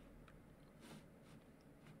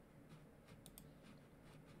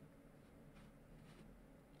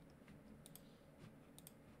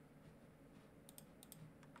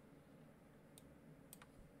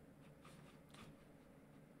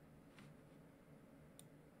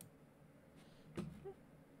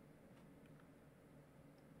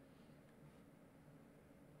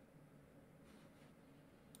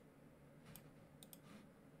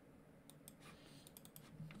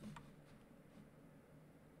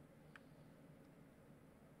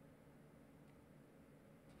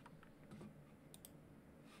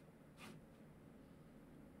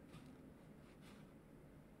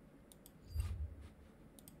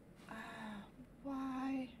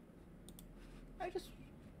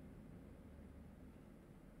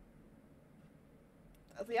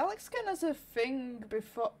 The Alex skin as a thing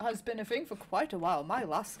before has been a thing for quite a while. My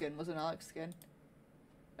last skin was an Alex skin.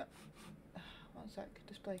 No. One sec,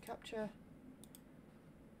 display capture.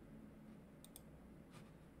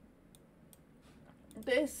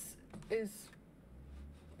 This is...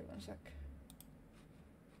 Wait one sec.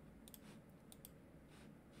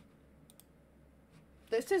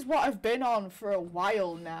 This is what I've been on for a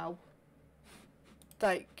while now.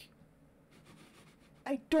 Like...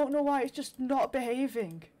 I don't know why it's just not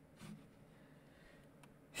behaving.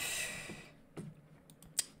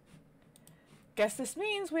 Guess this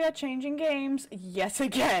means we are changing games yet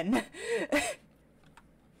again.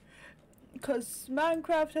 Because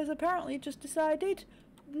Minecraft has apparently just decided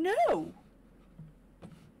no.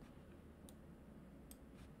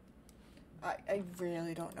 I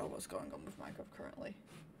really don't know what's going on with Minecraft currently.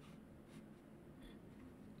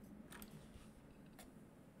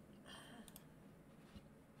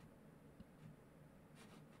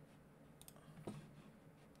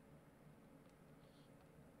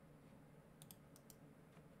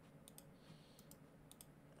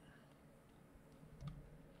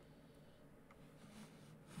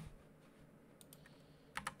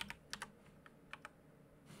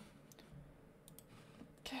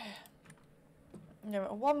 Yeah,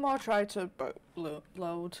 one more try to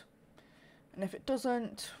load, and if it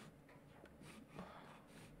doesn't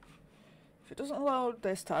load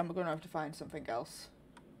this time, we're gonna have to find something else.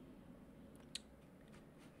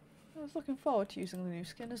 I was looking forward to using the new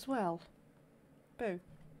skin as well. Boo.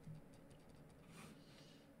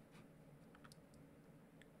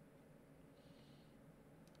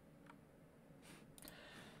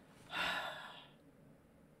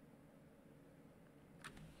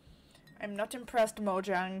 I'm not impressed,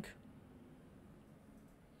 Mojang.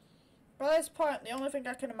 By this point, the only thing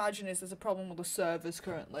I can imagine is there's a problem with the servers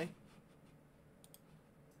currently.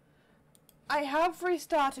 I have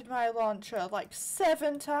restarted my launcher like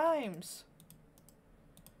 7 times.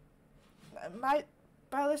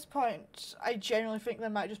 By this point, I genuinely think there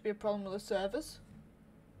might just be a problem with the servers.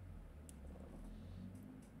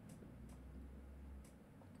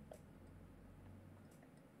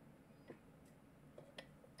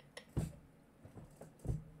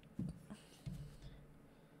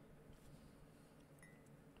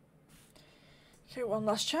 Okay, one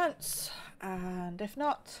last chance, and if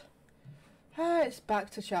not, it's back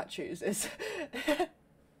to chat chooses.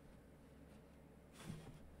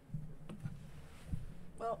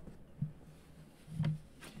 Well,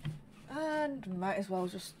 and might as well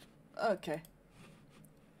just, okay.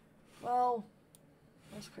 Well,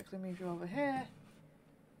 let's quickly move you over here.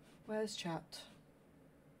 Where's chat?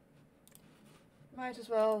 Might as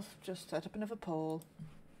well just set up another poll.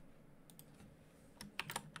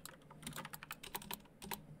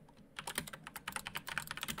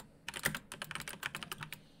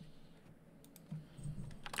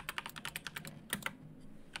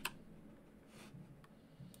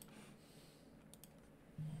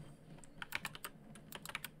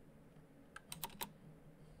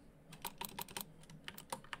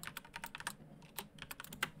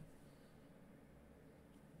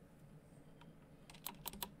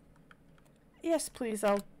 Yes, please.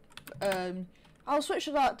 I'll switch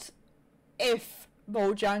to that if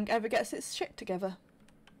Mojang ever gets its shit together.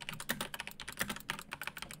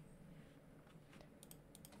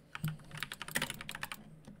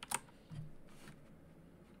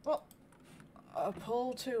 Well, a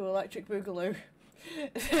pull to Electric Boogaloo.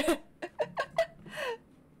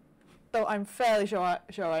 Though I'm fairly sure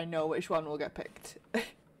I know which one will get picked.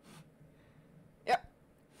 Yep.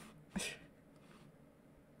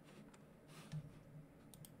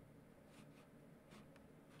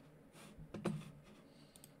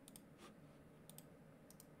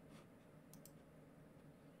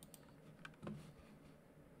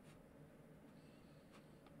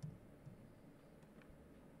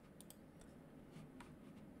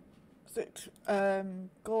 Is it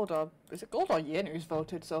is it Gold or Yin who's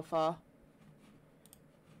voted so far?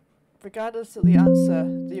 Regardless of the answer,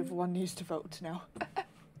 the other one needs to vote now.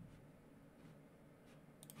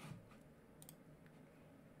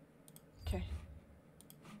 Okay.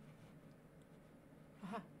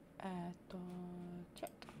 Aha. Chat.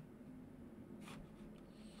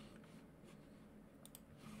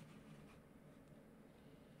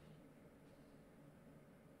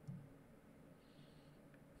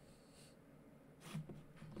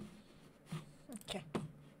 Okay.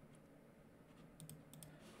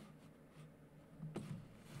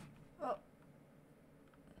 Well,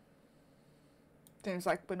 seems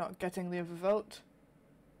like we're not getting the other vote,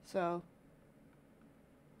 so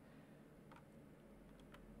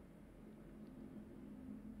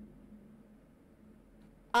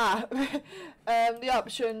Ah, the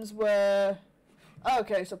options were...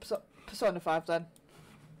 Okay, so Persona 5 then.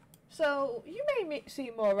 So, you may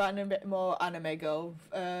see more anime Girl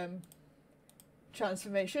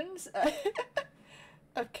transformations.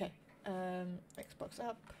 Okay, Xbox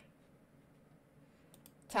app.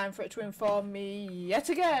 Time for it to inform me yet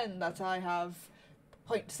again that I have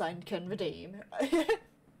point sign can redeem.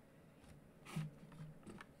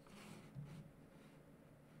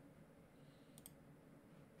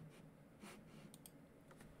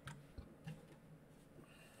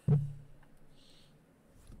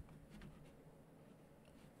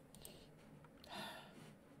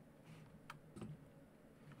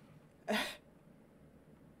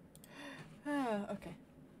 Okay.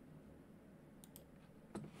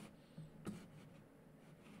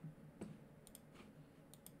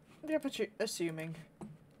 Yep, assuming.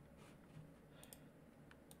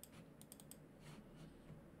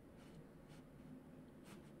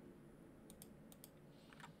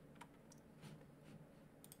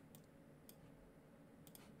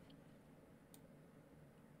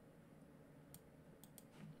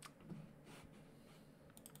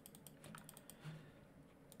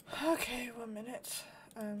 Okay, 1 minute.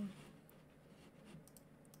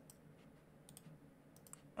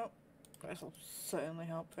 Oh, this'll certainly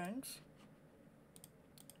help things.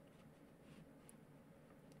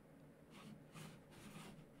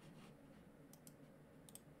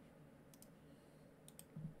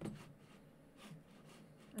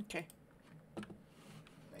 Okay.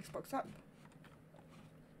 Xbox app.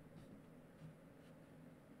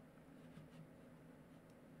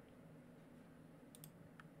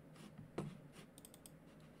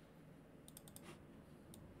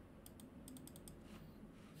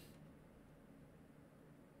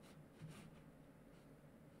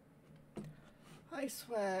 I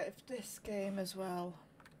swear, if this game as well.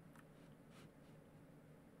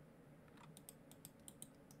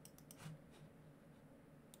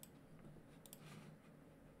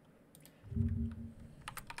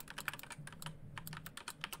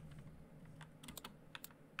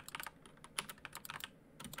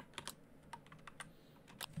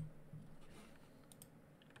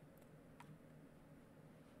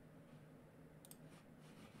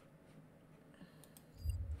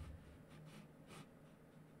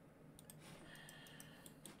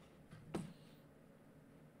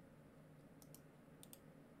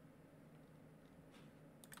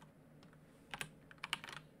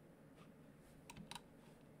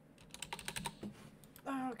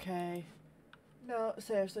 Okay. No,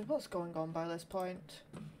 seriously, what's going on by this point?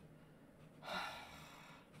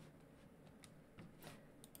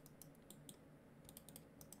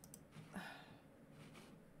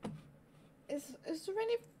 Is there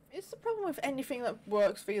any... Is the problem with anything that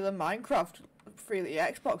works via the Minecraft, via the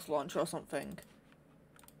Xbox launcher or something?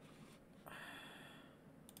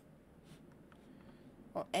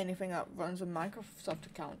 Or anything that runs a Microsoft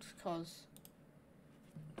account, because...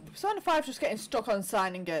 Persona 5's just getting stuck on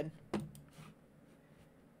signing in.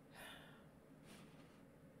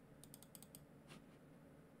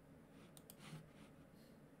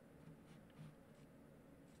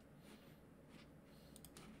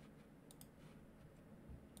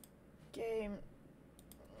 Game...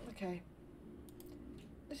 Okay.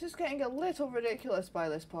 This is getting a little ridiculous by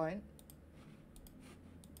this point.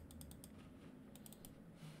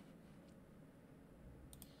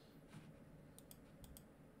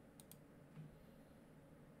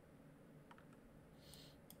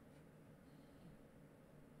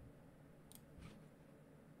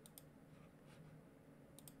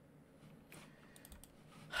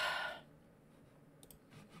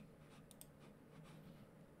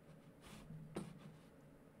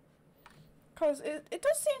 Because it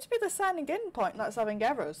does seem to be the signing in point that's having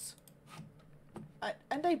errors.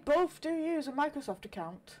 And they both do use a Microsoft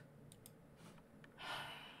account.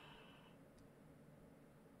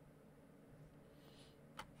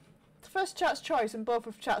 The first chat's choice and both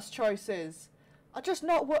of chat's choices are just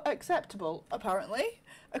not acceptable, apparently,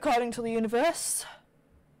 according to the universe.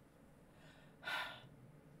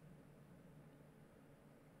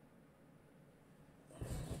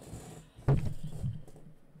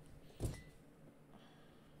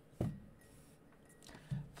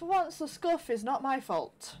 For once, the scuff is not my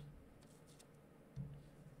fault.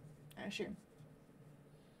 I assume.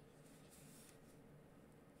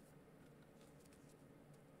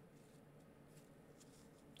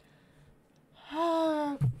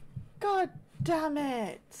 Ah, God damn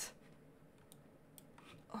it!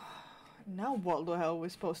 Now what the hell are we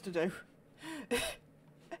supposed to do?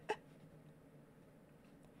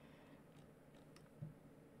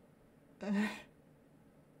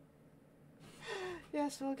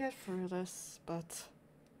 Yes, we'll get through this, but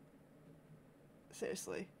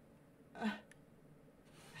seriously.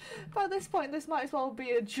 By this point, this might as well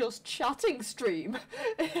be a just chatting stream.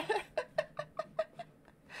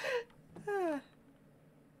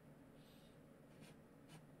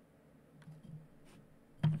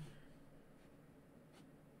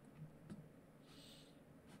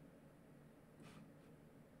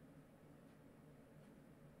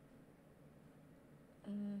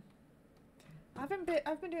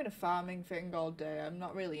 I've been doing a farming thing all day. I'm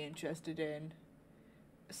not really interested in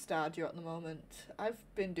Stardew at the moment. I've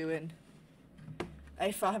been doing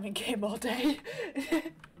a farming game all day.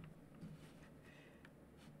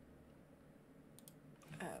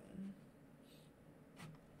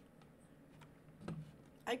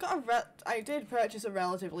 I did purchase a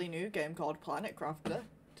relatively new game called Planet Crafter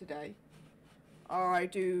today. Or I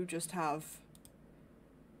do just have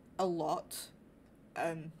a lot.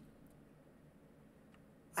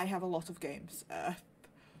 I have a lot of games.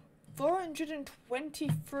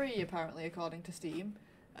 423 apparently, according to Steam.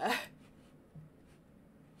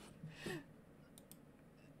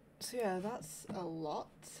 So yeah, that's a lot.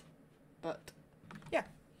 But yeah,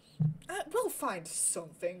 we'll find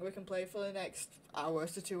something we can play for the next hour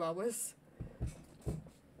to 2 hours.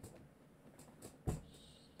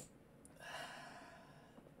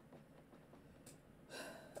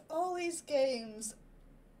 All these games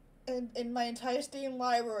in my entire Steam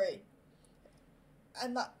library,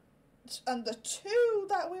 and the two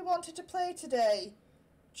that we wanted to play today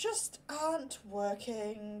just aren't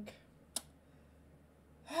working.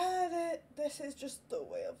 This is just the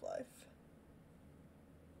way of life.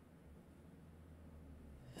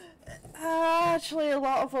 Actually, a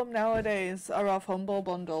lot of them nowadays are off Humble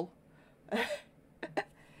Bundle.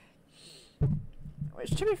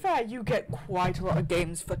 Which, to be fair, you get quite a lot of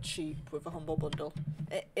games for cheap with a Humble Bundle.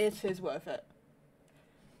 It is worth it.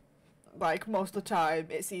 Like, most of the time,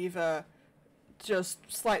 it's either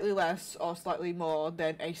just slightly less or slightly more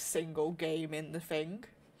than a single game in the thing.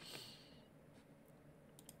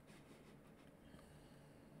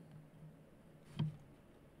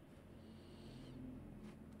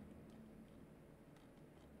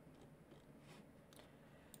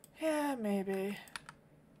 Yeah, maybe.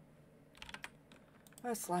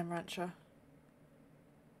 Where's Slime Rancher?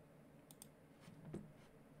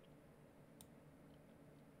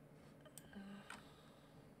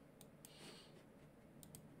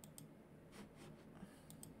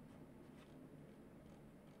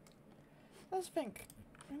 Let's think.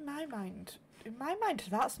 In my mind,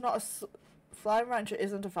 that's not a... Slime Rancher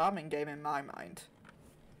isn't a farming game in my mind.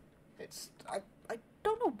 It's... I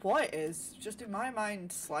don't know what it is. Just in my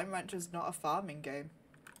mind, Slime Rancher's not a farming game.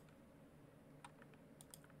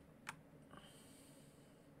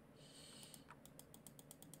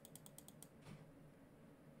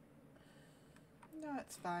 No,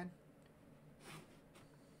 it's fine.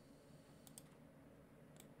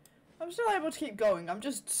 I'm still able to keep going. I'm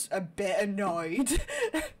just a bit annoyed.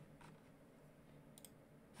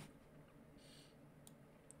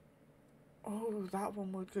 Oh, that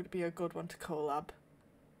one could be a good one to collab.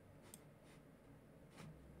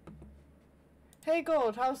 Hey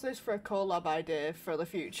Gold, how's this for a collab idea for the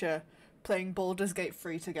future? Playing Baldur's Gate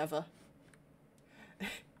 3 together.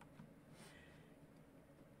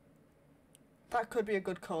 That could be a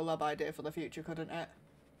good collab idea for the future, couldn't it?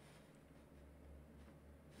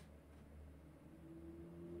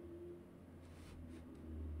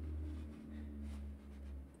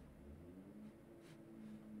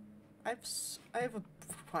 I have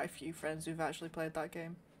quite a few friends who've actually played that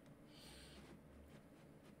game.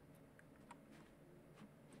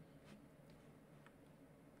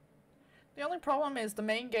 The only problem is the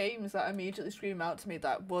main games that immediately scream out to me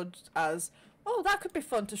that would as, oh, that could be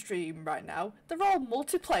fun to stream right now, they're all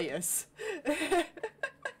multiplayers.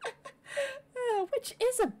 Which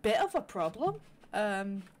is a bit of a problem.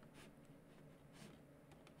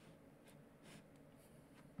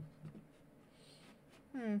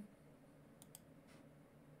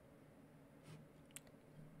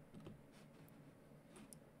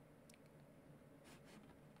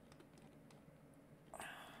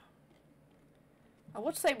 I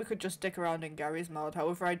would say we could just stick around in Gary's mod,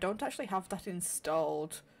 however I don't actually have that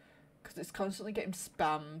installed because it's constantly getting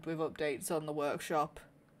spammed with updates on the workshop.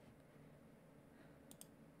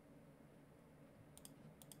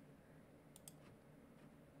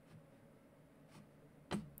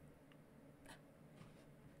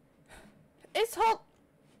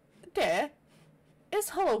 Is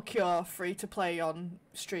HoloCure free to play on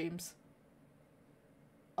streams?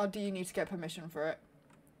 Or do you need to get permission for it?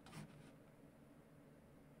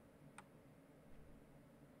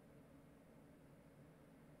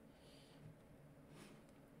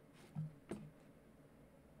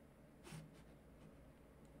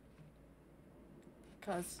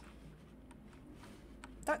 Because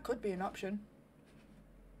that could be an option.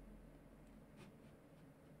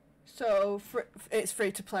 So, it's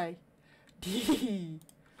free to play.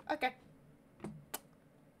 Okay.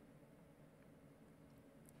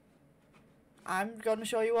 I'm gonna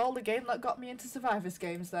show you all the game that got me into Survivors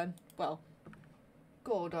games then. Well,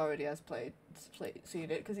 Gord already has seen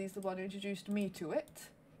it because he's the one who introduced me to it.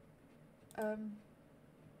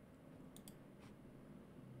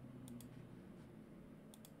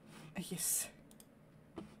 Yes.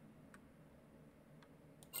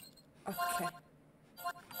 Okay.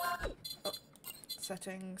 Oh,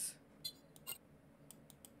 settings.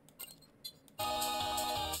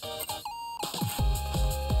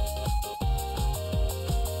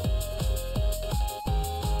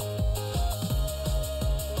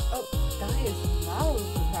 Oh, that is loud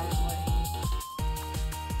apparently.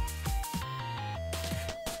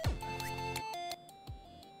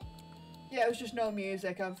 Yeah, it was just no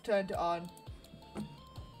music. I've turned it on.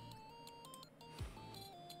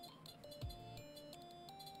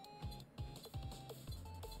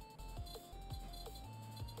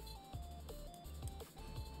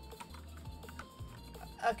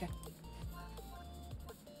 Okay.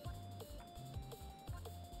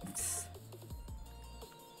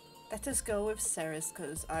 Let us go with Ceres,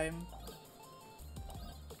 because I'm...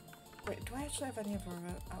 Wait, do I actually have any of her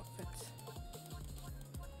outfits?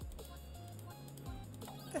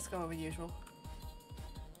 Let's go with usual.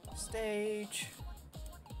 Stage.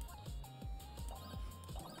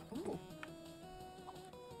 Ooh.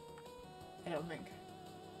 I don't think.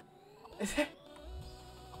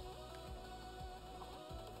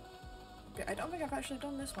 Okay, I don't think I've actually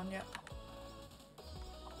done this one yet.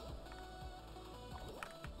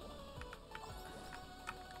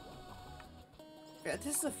 Yeah,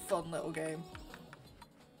 this is a fun little game.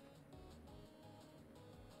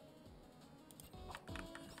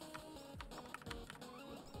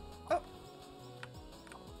 Oh!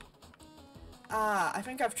 Ah, I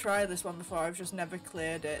think I've tried this one before, I've just never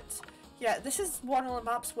cleared it. Yeah, this is one of the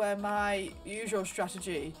maps where my usual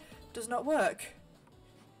strategy does not work.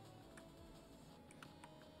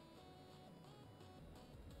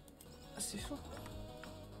 That's useful.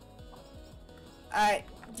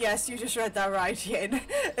 Yes, you just read that right, Yin.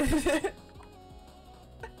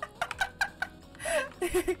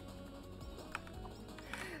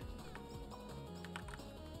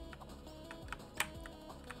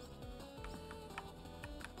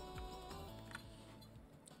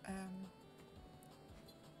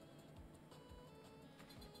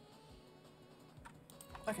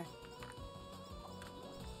 Okay.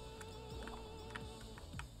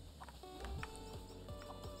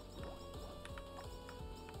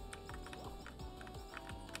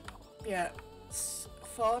 Yeah,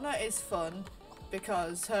 Fauna is fun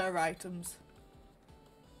because her items.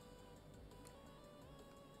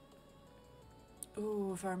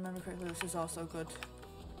 Ooh, if I remember correctly, this is also good.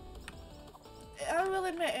 I will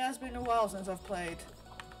admit it has been a while since I've played.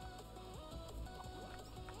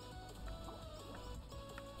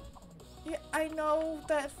 Yeah, I know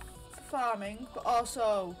that farming, but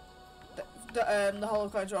also the whole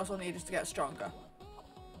coins are also needed to get stronger.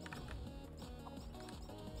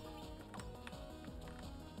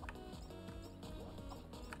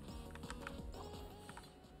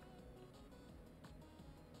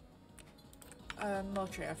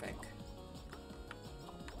 Military, I think.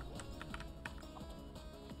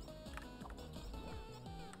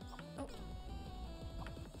 Oh.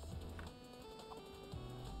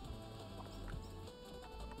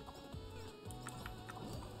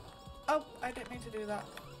 Oh, I didn't mean to do that.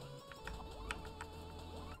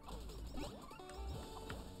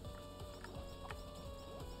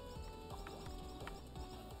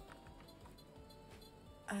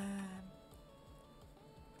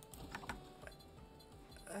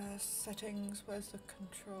 Settings, where's the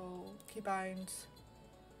control? Keybinds.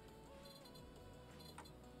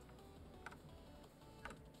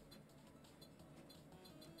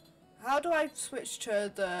 How do I switch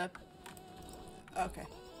to the... Okay.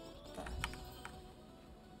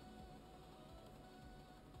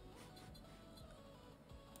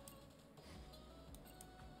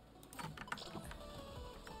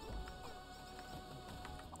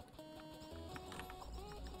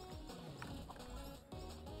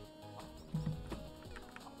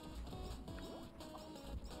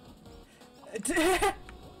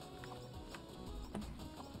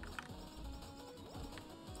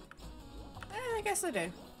 I guess I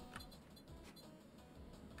do.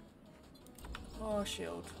 More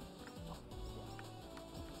shield.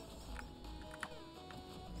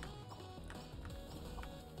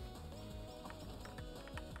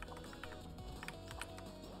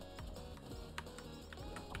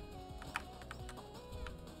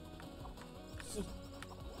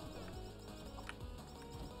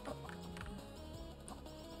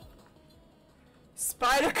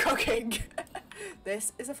 Spider cooking!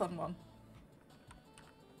 This is a fun one.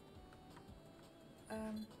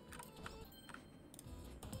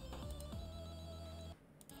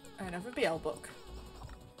 Another BL book.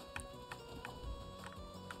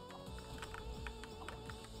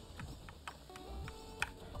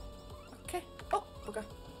 Okay. Oh, bugger.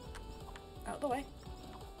 Out of the way.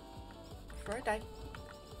 For a day.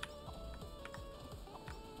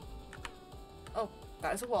 Oh,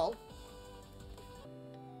 that is a wall.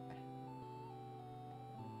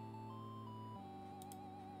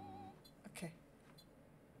 Okay.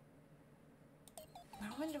 Now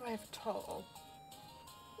when do I have total?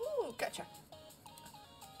 Ooh, gotcha.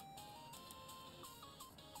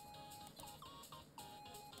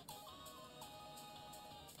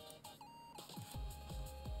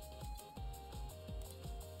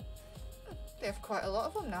 They have quite a lot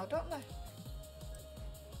of them now, don't they?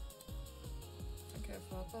 Okay,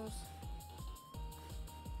 for those.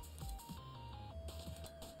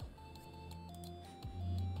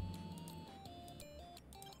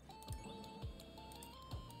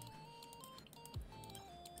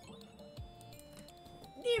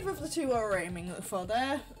 Neither of the two are aiming for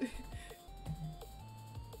there.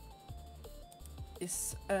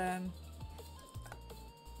 It's I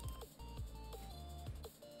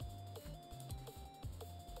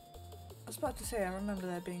was about to say I remember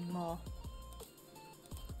there being more.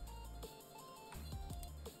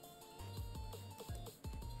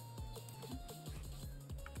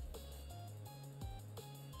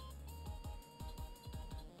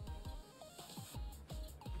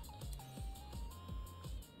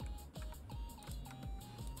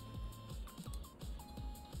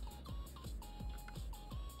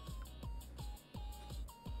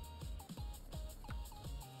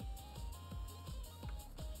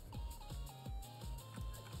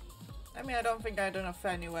 I mean, I don't think I had enough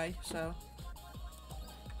anyway, so.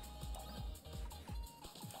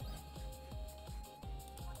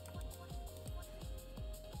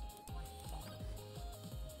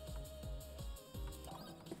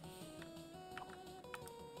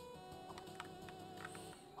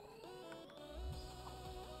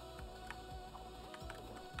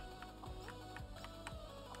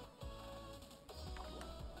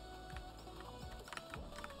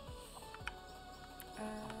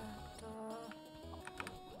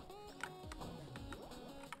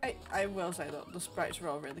 I will say though, the sprites were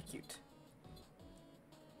all really cute.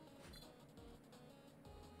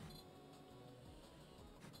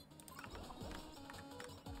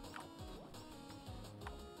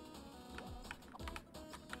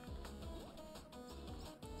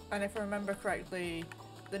 And if I remember correctly,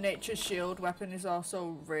 the Nature's Shield weapon is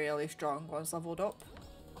also really strong once leveled up.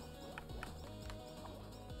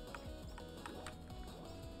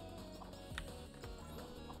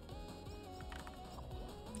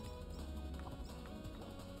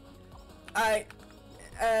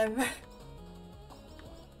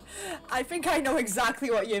 I think I know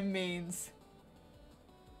exactly what you means.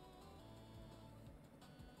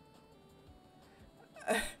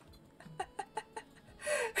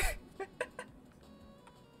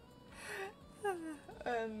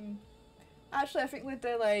 Actually, I think the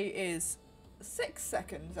delay is 6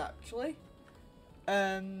 seconds, actually.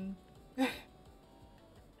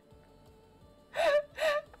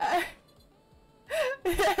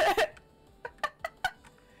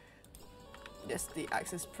 Yes, the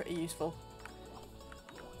axe is pretty useful.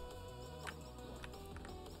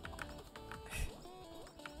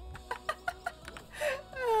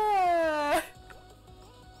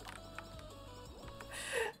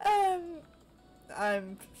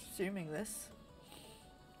 I'm assuming this.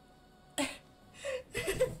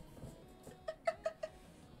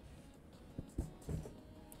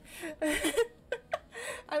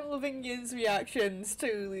 I'm loving Yin's reactions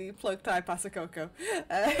to the plug type Asakoko.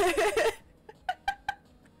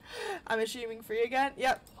 I'm assuming free again?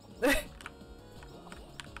 Yep.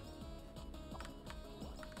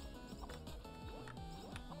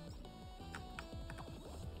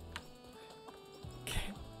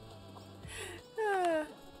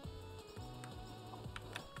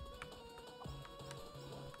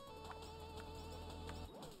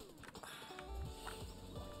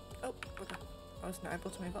 Oh, okay. I was not able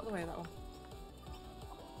to move out of the way of that one.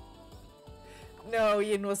 No,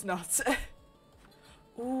 Yin was not.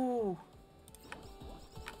 Ooh.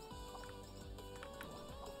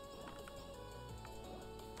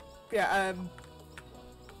 Yeah,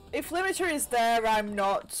 if Limiter is there, I'm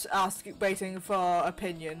not waiting for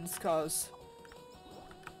opinions, cause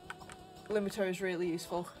Limiter is really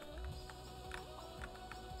useful.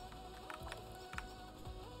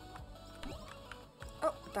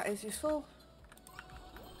 Oh, that is useful.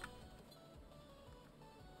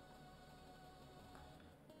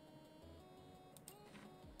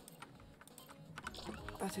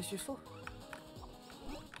 that is useful.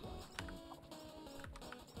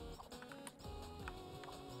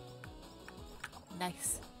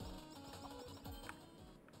 Nice.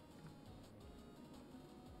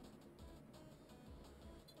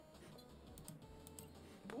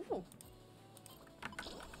 Ooh.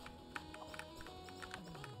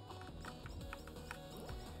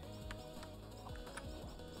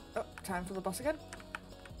 Oh, time for the boss again.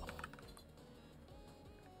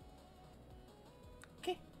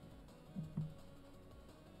 Okay.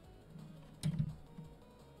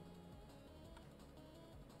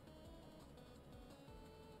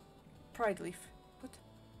 Pride leaf. What?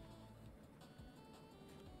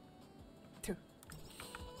 2.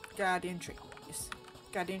 Guardian tree. Yes.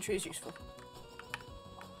 Guardian tree is useful.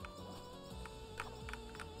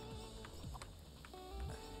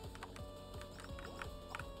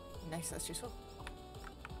 Nice, that's useful.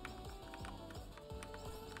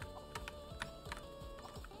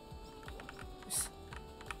 Yes.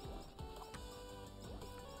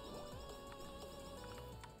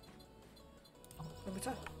 Number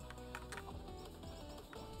 2.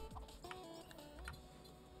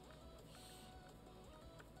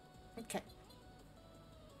 Okay.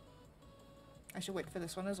 I should wait for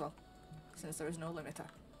this one as well, since there is no limiter.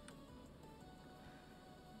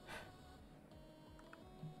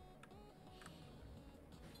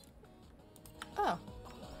 Oh.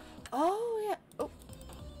 Oh, yeah. Oh.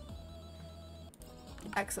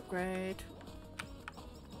 The axe upgrade.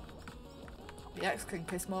 The axe can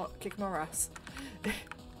kick more ass.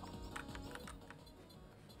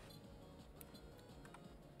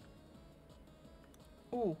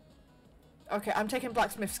 Ooh. Okay, I'm taking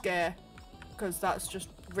Blacksmith's Gear, because that's just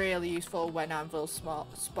really useful when anvils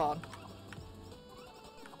spawn.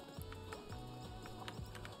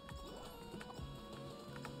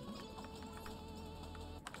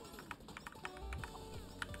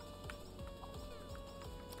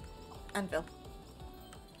 Anvil.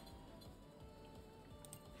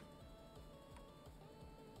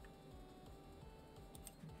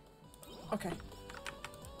 Okay.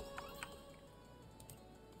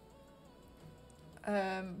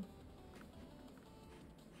 Okay.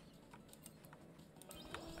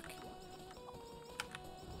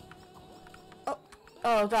 Oh,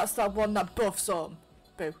 oh, that's that one that buffs on.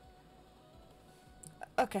 Boo.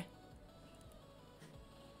 Okay.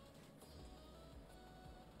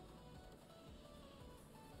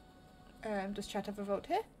 Does chat have a vote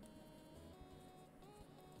here?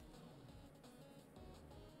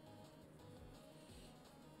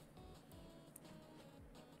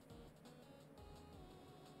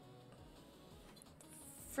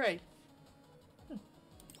 Free.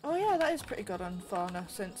 Oh yeah, that is pretty good on Fauna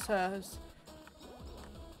since hers.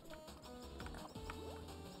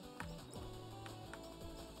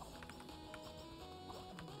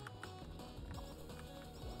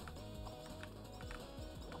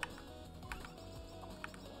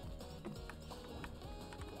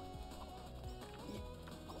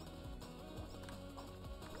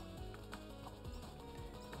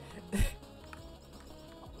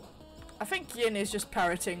 I think Yin is just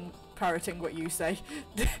parroting what you say.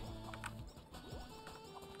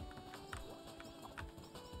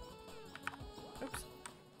 Oops.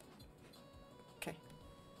 Okay.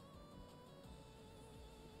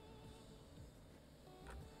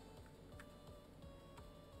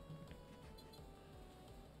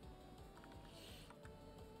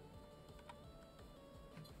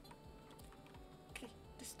 Okay,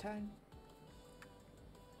 this time.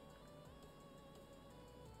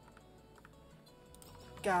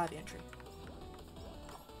 Guardian tree.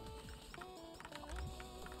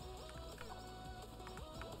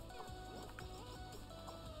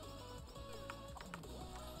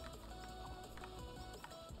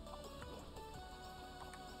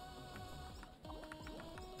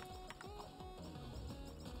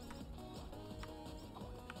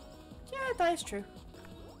 Yeah, that is true.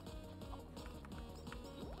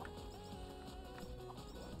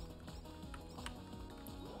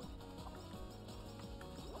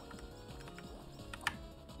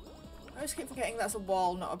 I just keep forgetting that's a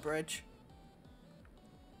wall, not a bridge.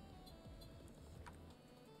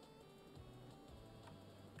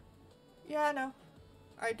 Yeah, I know.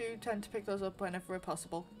 I do tend to pick those up whenever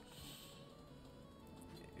possible.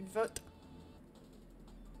 Vote.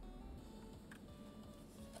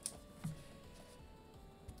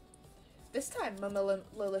 This time Mama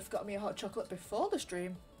Lilith got me a hot chocolate before the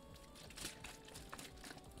stream.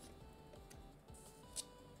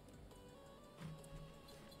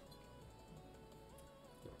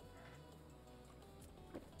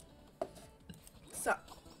 So,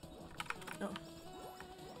 no.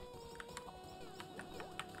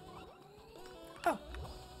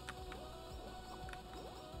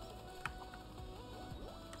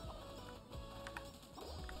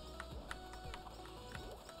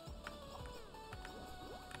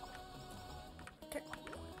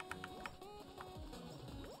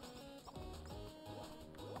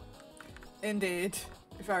 Indeed,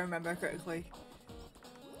 if I remember correctly.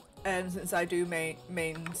 Since I do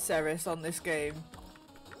main Ceres on this game,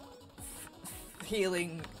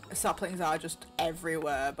 healing saplings are just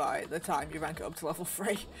everywhere by the time you rank it up to level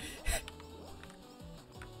 3.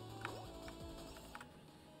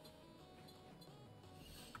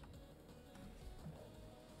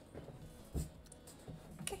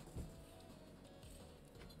 Okay.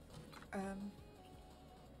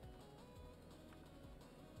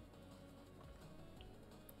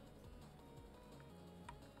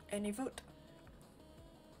 Any vote?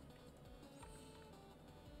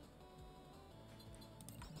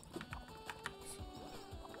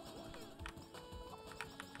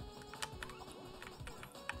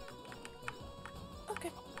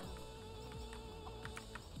 Okay.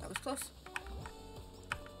 That was close.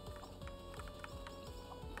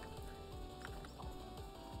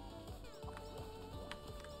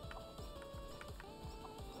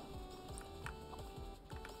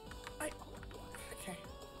 Okay.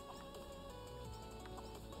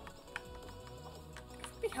 It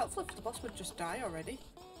would be helpful if the boss would just die already.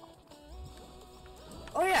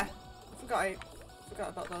 Oh yeah! I forgot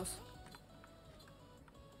about those.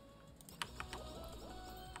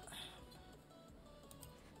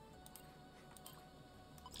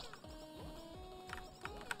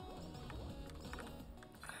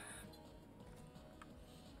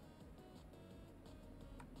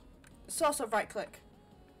 It's also right click.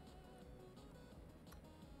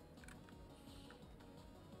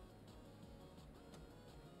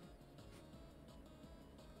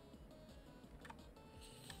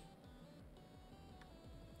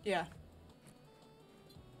 Yeah.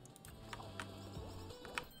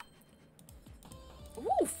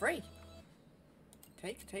 Ooh, free.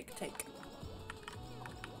 Take.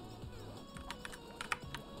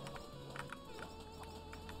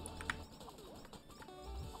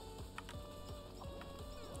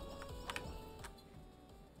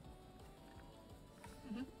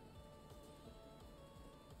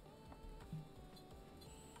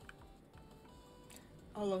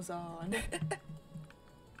 Olozan.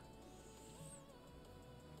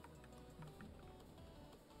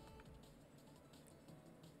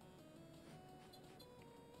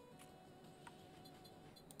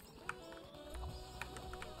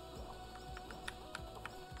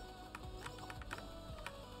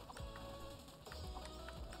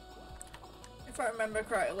 If I remember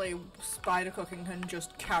correctly, spider cooking can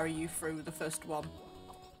just carry you through the first one.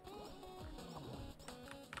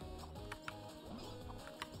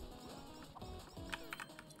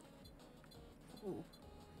 Ooh.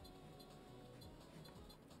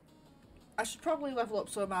 I should probably level up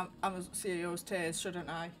some CEO's tears, shouldn't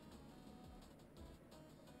I?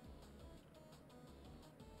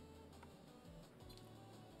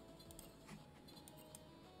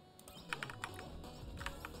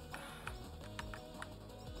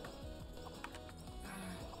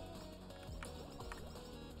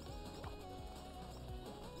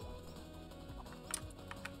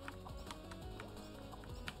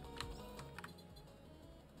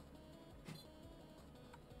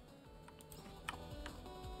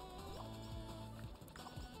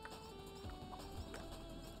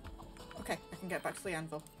 Okay, I can get back to the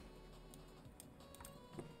anvil.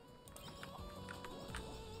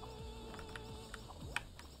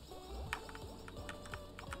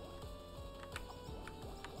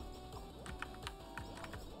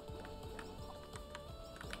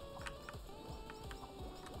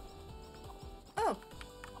 Oh,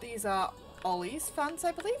 these are Ollie's fans,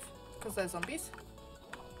 I believe, because they're zombies.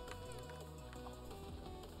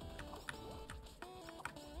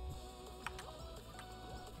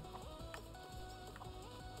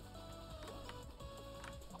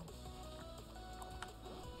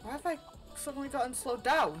 Why have I suddenly gotten slowed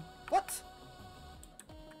down? What?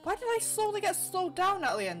 Why did I slowly get slowed down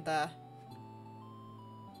at the end there?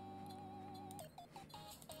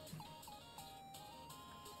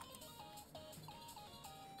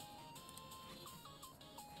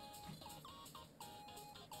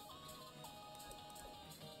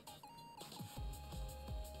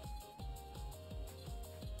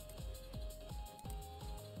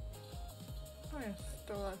 Oh yeah,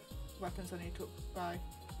 still have weapons I need to buy.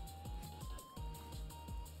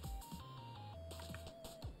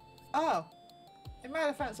 Oh! In my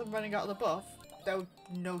defense, I'm running out of the buff. There were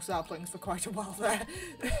no saplings for quite a while there.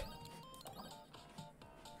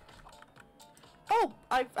 Oh!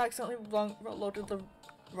 I accidentally loaded the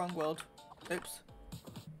wrong world. Oops.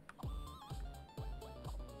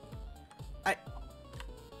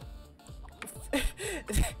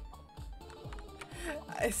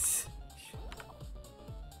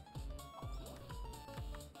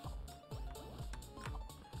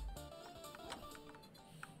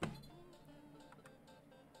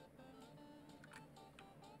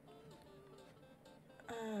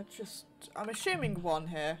 I'm assuming one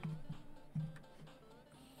here.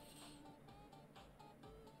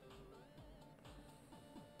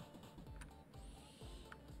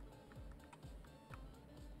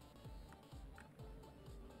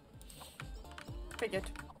 Figured.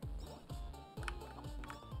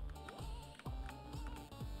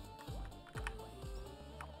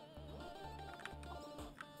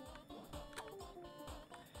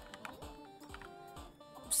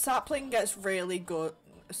 Sapling gets really good.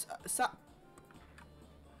 Sap.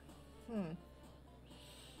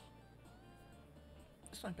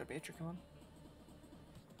 It's not gonna be a tricky one.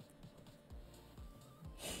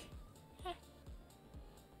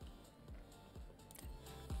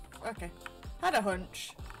 Okay. Had a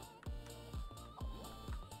hunch.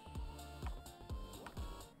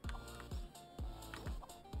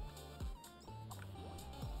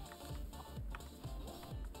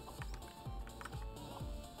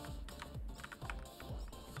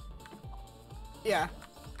 Yeah.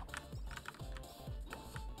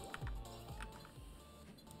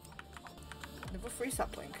 Level 3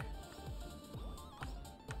 sapling.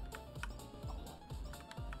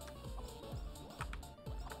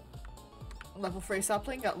 Level 3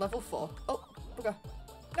 sapling at level 4. Oh, bugger.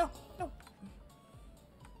 No, no.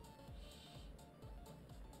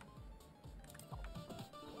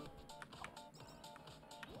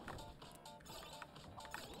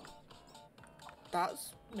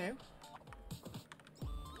 That's new.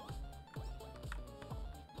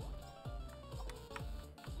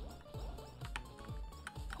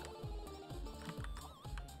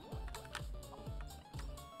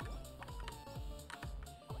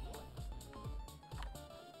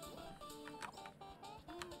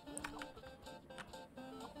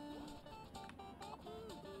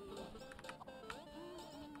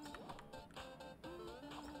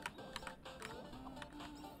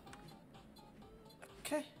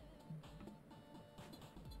 Okay.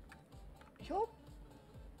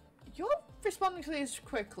 You're responding to these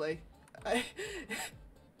quickly. Ah.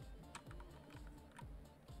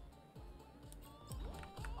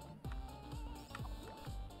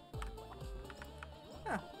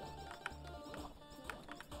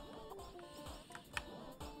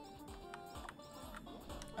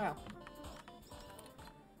 Oh.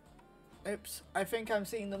 Oops, I think I'm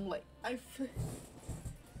seeing them late.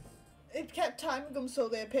 It kept timing them so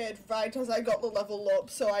they appeared right as I got the level up,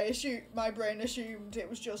 so my brain assumed it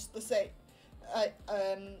was just the same.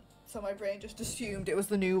 So my brain just assumed it was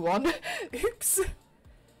the new one. Oops.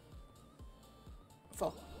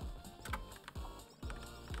 4.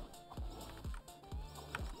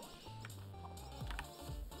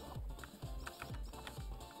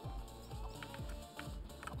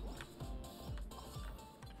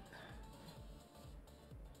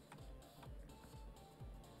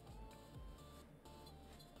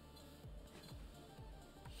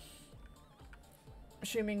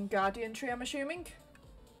 Assuming Guardian Tree, I'm assuming.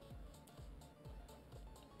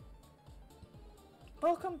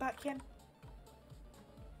 Welcome back, Yen.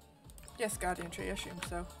 Yes, Guardian Tree, I assume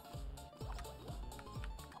so.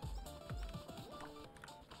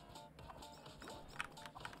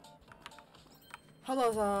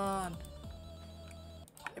 Hello, Zon.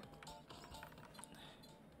 Yep.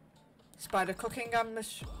 Spider cooking, I'm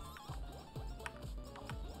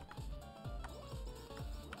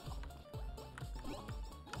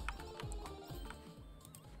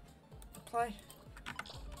apply.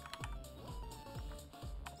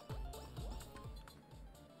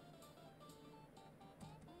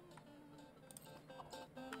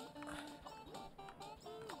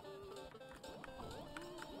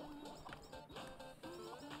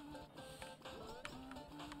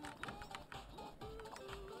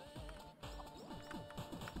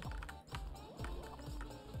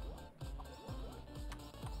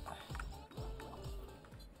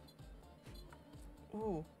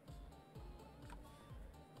 Ooh.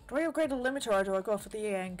 Do I upgrade a limiter or do I go for the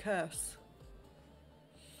EN curse?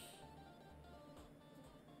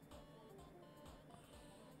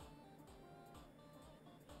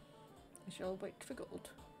 I shall wait for gold.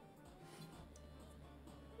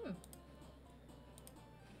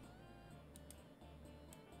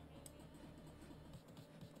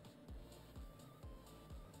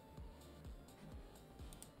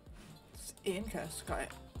 It's EN curse, got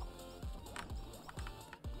it.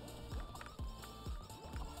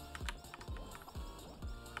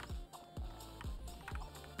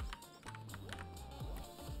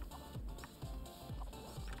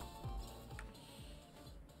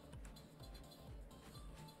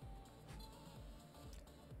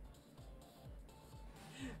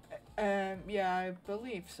 Yeah, I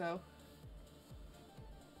believe so.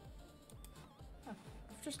 Oh,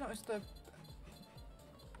 I've just noticed the...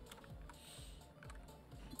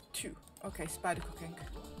 2. Okay, spider cooking.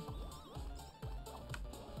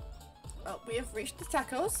 Well, we have reached the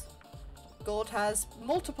tacos. Gord has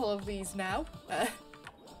multiple of these now.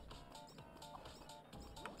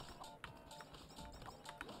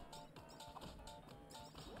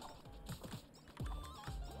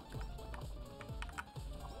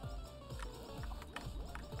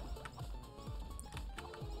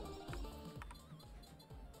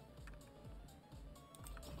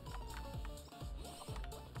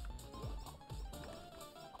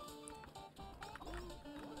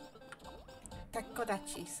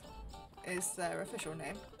 Takodachis is their official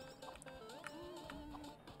name.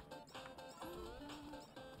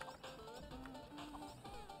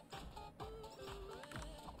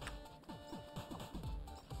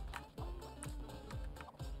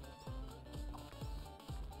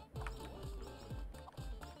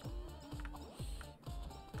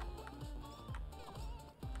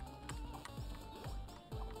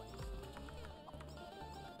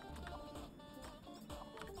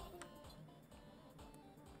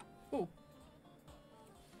 Ooh.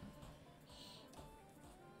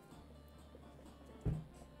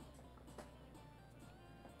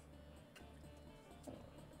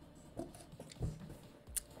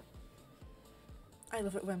 I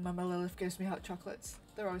love it when Mama Lilith gives me hot chocolates.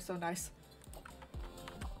 They're always so nice.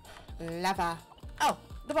 Lava. Oh,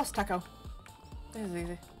 the boss taco. This is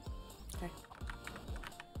easy. Okay.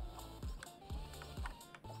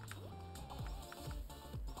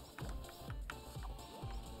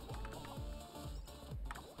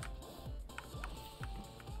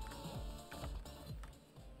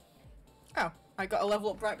 Oh, I got a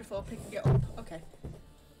level up right before picking it up. Okay.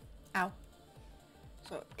 Ow.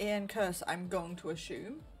 So, Ian Curse, I'm going to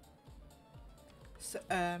assume. So,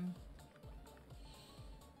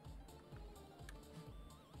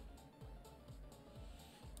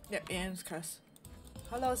 yep, Ian's Curse.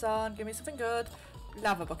 Hello, Zon, give me something good.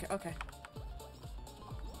 Lava bucket, okay.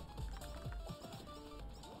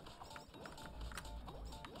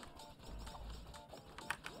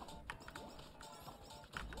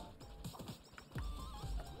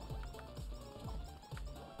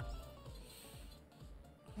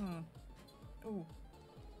 Ooh.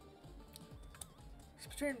 It's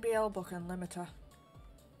between BL book and limiter.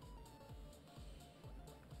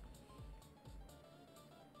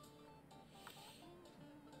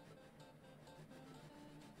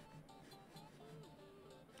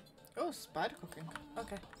 Oh, spider cooking.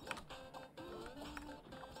 Okay.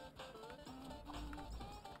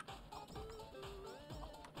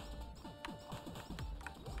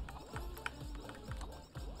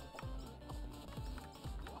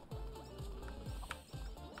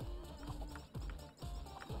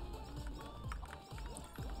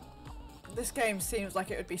 This game seems like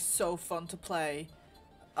it would be so fun to play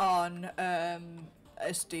on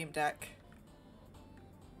a Steam Deck.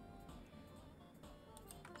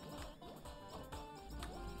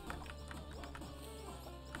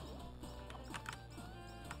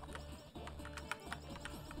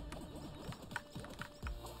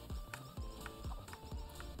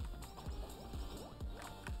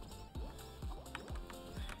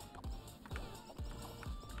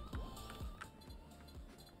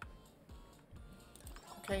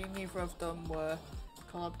 Okay, neither of them were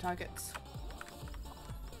collab targets.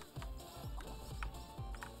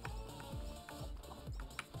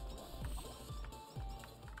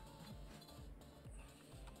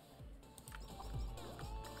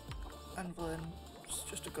 Anvilin is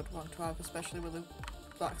just a good one to have, especially with the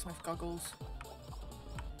blacksmith goggles.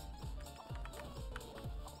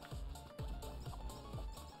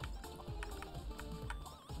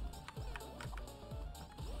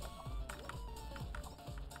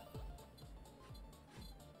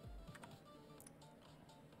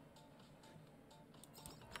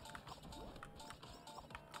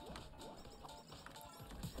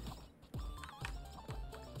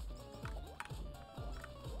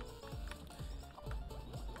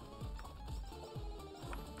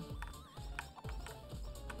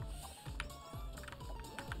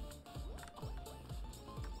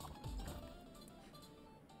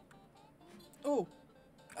 Oh,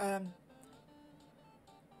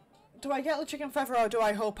 do I get the chicken feather, or do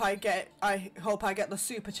I hope I get the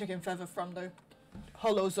super chicken feather from the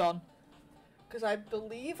Hollow Zone? Because I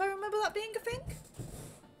believe I remember that being a thing.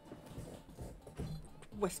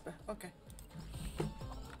 Whisper. Okay.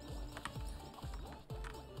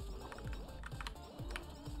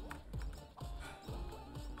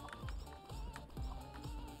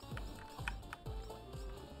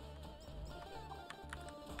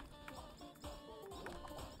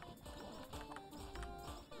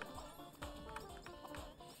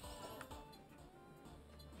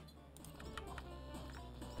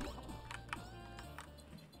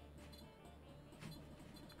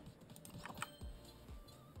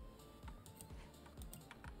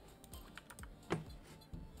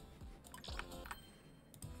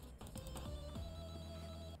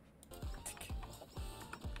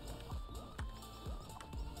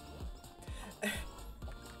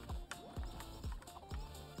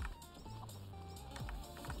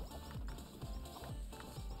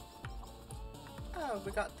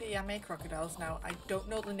 we got the Ame crocodiles now. I don't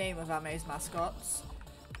know the name of Ame's mascots.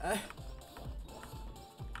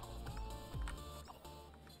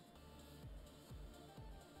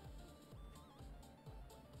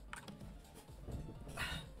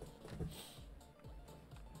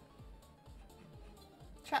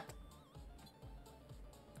 Chat.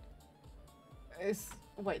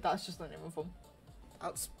 Wait, that's just the name of them.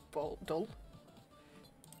 That's dull.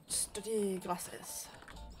 Study glasses.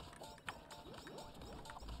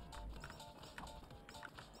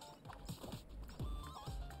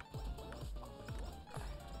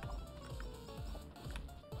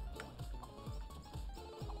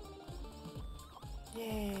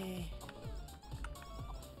 Yay.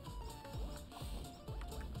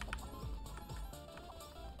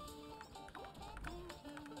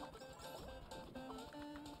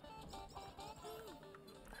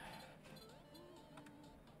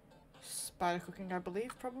 Spider cooking, I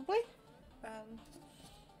believe, probably.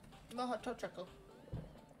 No hot chocolate.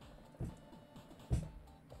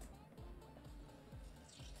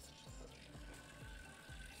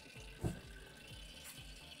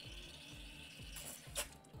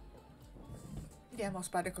 Yeah, more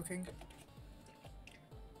spider cooking.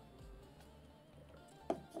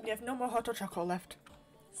 We have no more hot or chocolate left.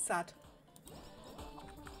 Sad.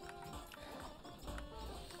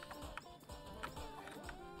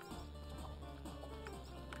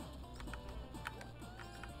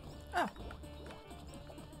 Oh.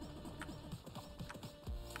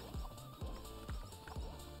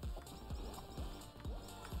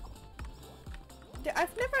 Yeah,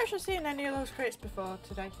 I've never actually seen any of those crates before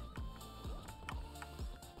today.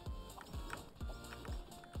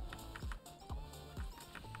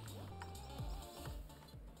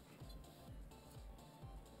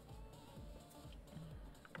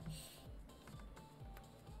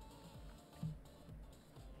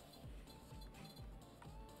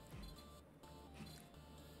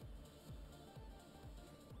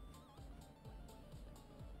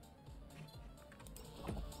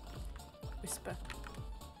 Whisper.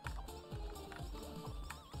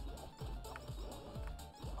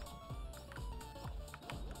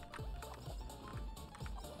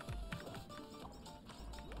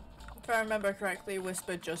 If I remember correctly,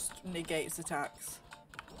 Whisper just negates attacks.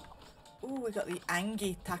 Ooh, we got the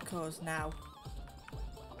Angie tacos now.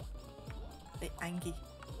 The Angie.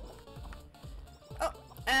 Oh,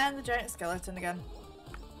 and the giant skeleton again.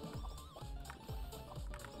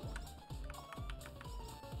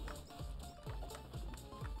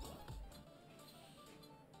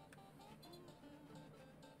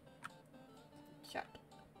 Shut.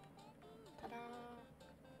 Ta-da!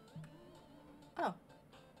 Oh.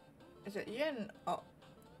 Is it Yin? Oh.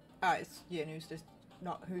 Ah, it's Yin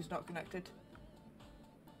who's not connected.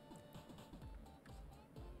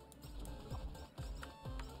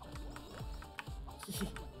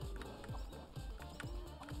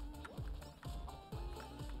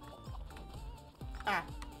 Ah.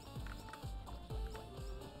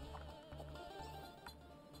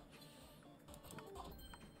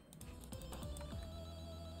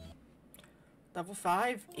 Level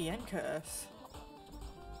 5, Ian Curse.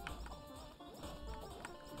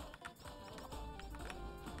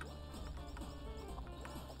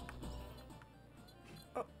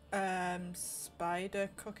 Oh, spider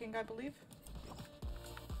cooking, I believe.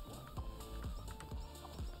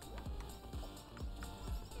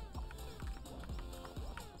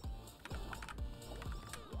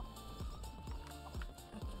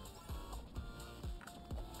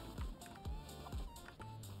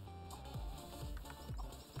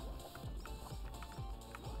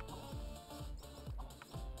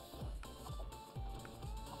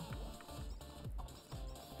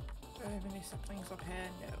 Do I have any saplings up here?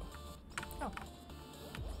 No. Oh.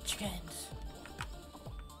 Chickens.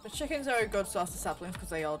 The chickens are a good source of saplings because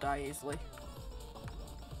they all die easily.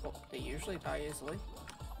 Well, they usually die easily.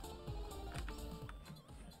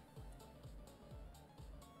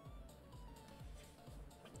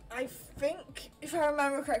 I think, if I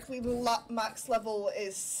remember correctly, the max level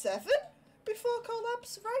is 7 before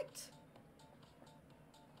collapse, right?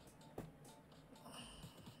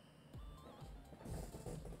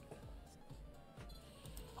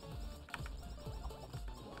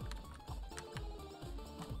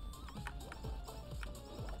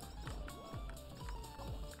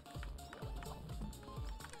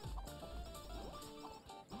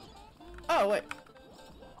 Oh, wait.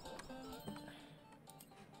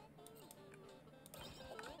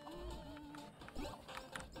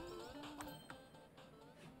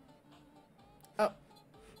 Oh.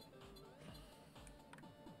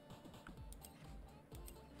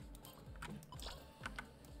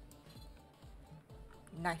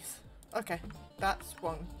 Nice. Okay, that's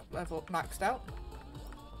one level maxed out.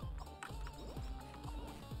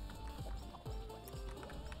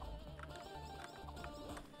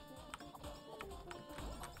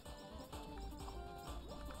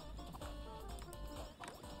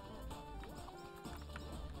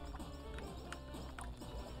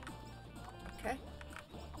 Okay.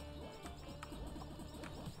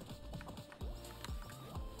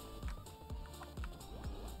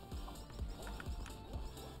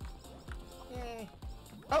 Yay.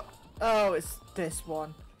 Oh! Oh, it's this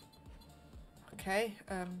one. Okay,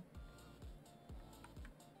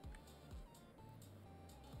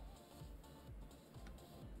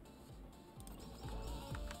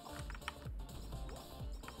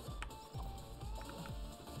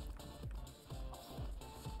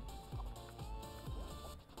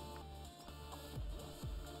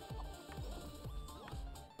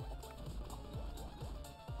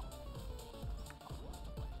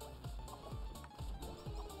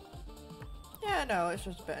 yeah, no, it's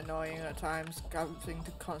just a bit annoying at times, having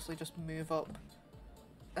to constantly just move up.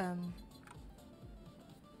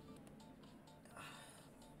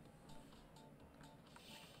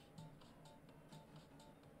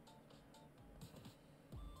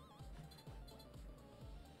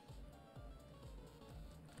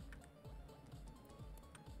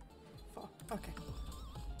 Four. Okay.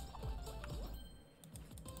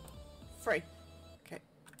 3. Okay.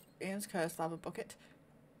 Ian's Curse Lava Bucket.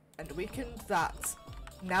 And weakened that.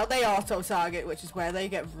 Now they auto-target, which is where they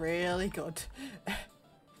get really good.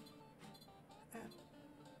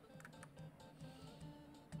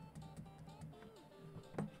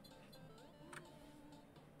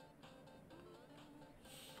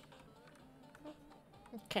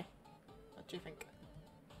 Okay. What do you think?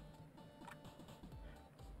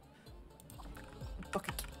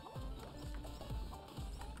 Bucket.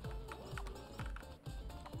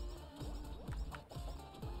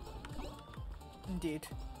 Indeed.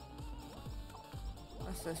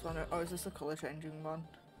 What's this one? Oh, is this a colour changing one?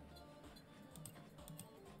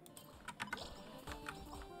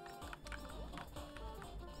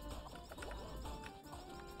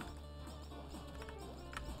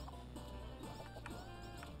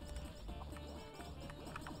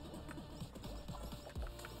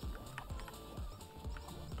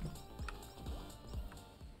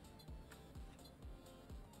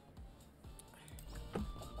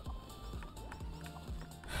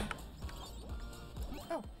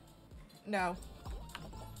 Oh. No.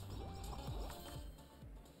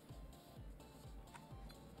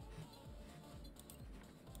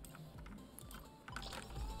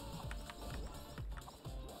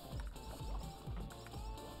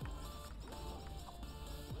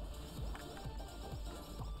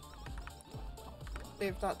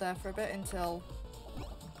 Leave that there for a bit until...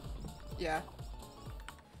 Yeah.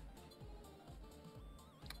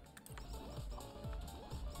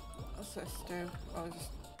 What's this do? Oh, just...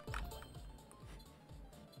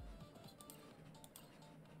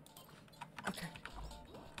 Okay.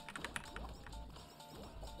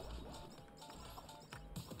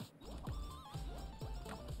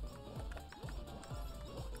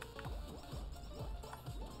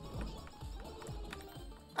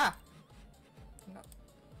 Ah! No.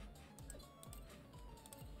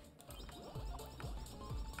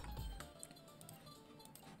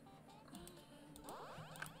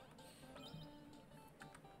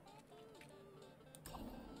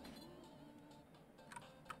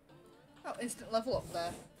 Oh, instant level up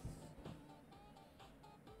there.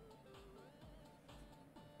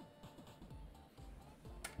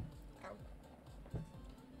 Ow.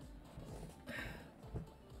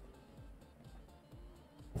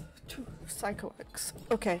 Two Psycho X.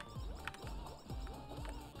 Okay.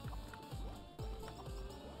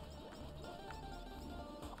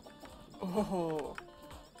 Oh.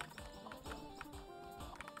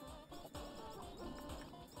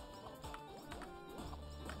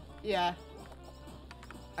 Yeah.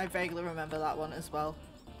 I vaguely remember that one as well.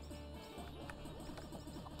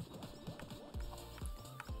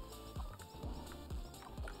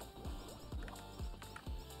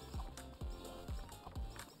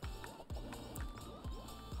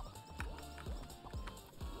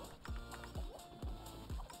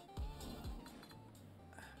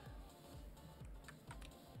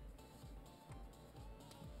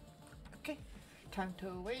 Okay, time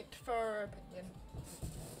to wait for opinion.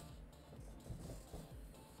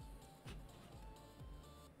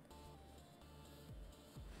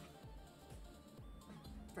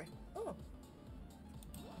 Right. Oh.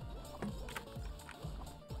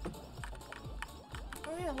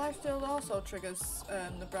 Oh yeah, Lifesteal also triggers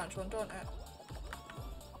the branch one, don't it?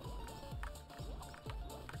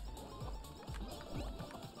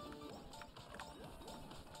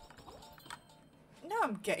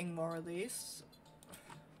 I'm getting more of these.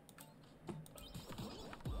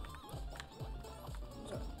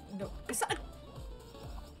 No, is that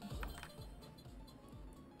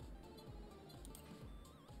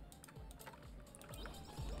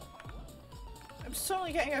I'm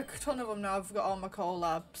suddenly getting a ton of them now. I've got all my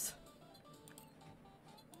collabs.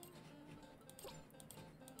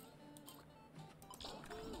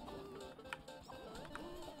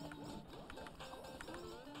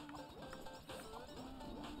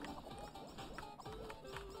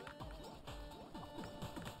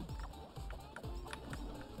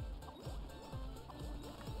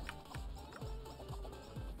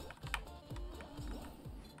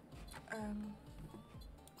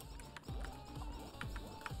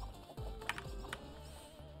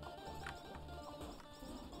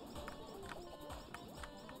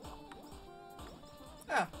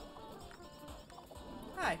 Oh.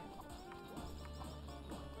 Hi.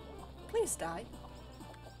 Please die.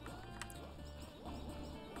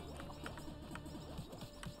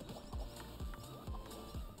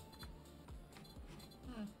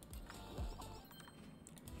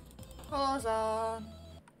 Hold on.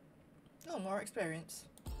 Oh, more experience.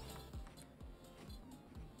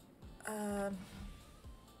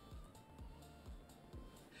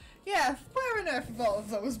 Yeah, where on earth have all of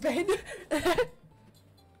those been?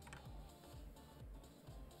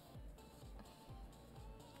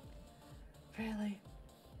 Really?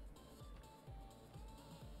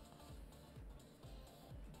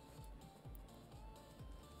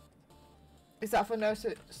 Is that for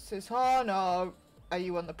Nurse's Horn, or are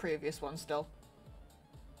you on the previous one still?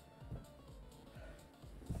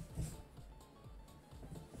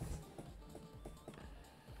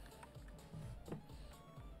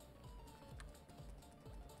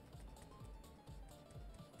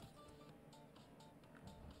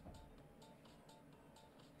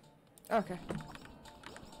 Okay.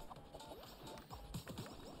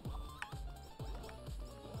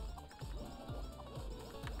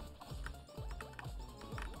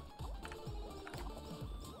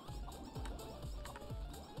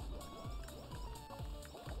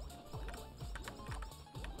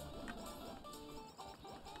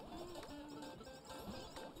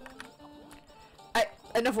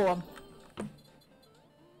 Another one.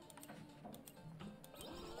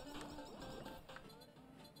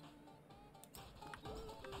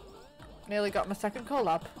 Nearly got my second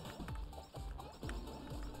collab.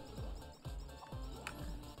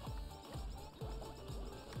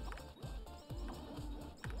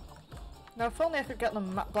 Now, if only I could get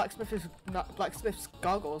them blacksmith's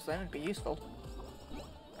goggles, then it'd be useful.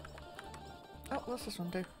 Oh, what's this one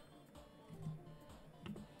do?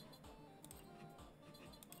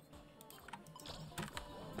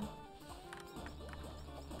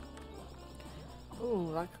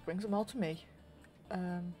 Ooh, that brings them all to me.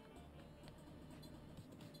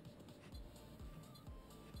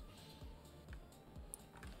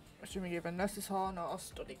 Assuming either Nurse's Horn or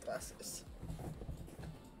study glasses.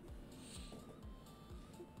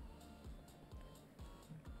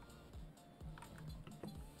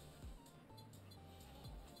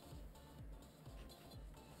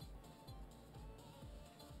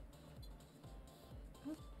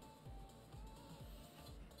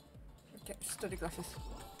 Okay, study glasses.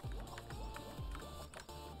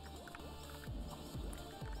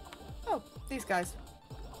 Oh, these guys.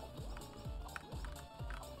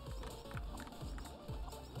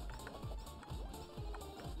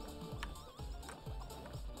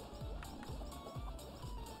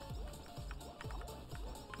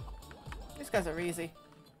 These guys are easy.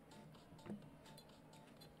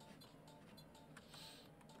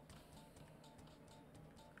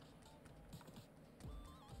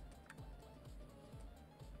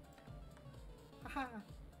 Haha.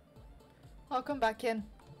 I'll come back in.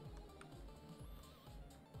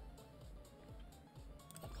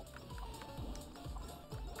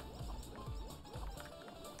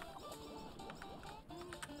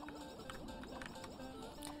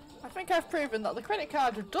 I think I've proven that the credit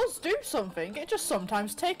card does do something, it just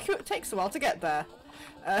sometimes takes a while to get there.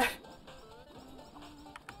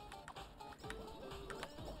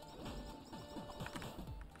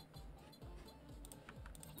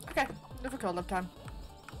 Okay, another collab time.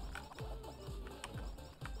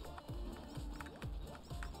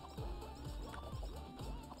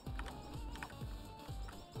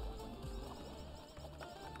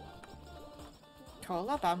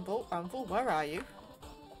 Collab Anvil, where are you?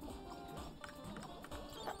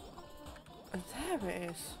 There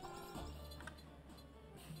it is.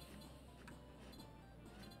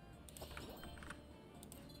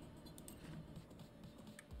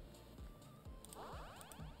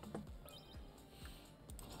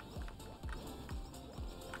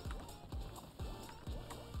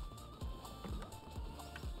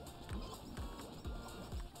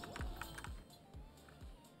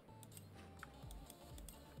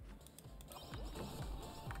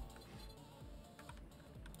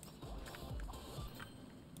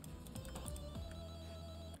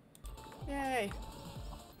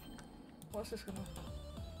 What's this gonna...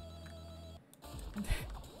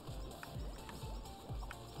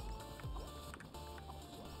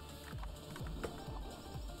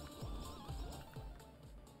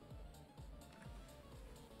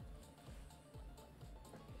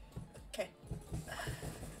 Okay.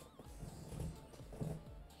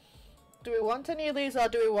 Do we want any of these or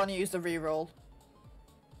do we want to use the reroll?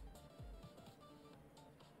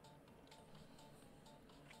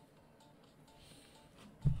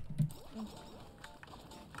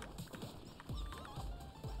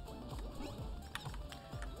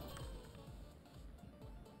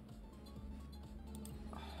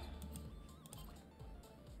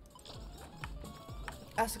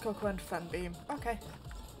 Asakoko and Fanbeam. Okay.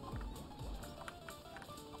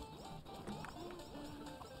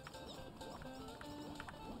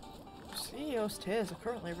 CEO's tears are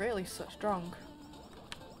currently really so strong.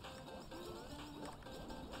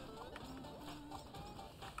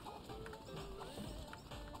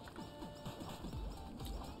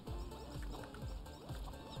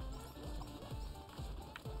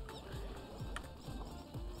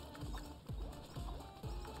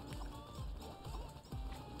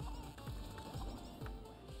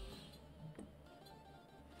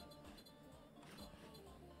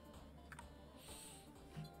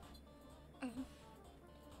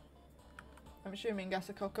 I'm assuming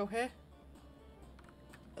Asakoko here.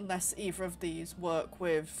 Unless either of these work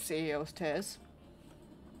with CEO's tears.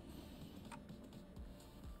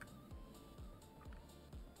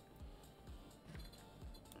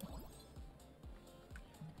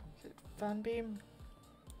 Is it Fanbeam?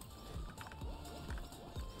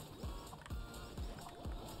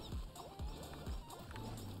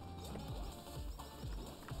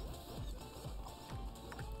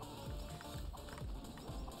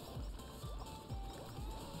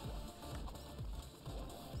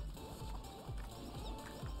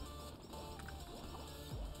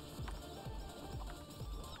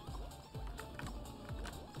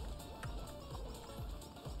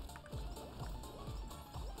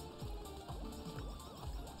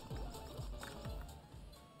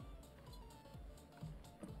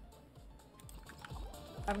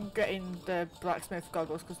 I'm getting the blacksmith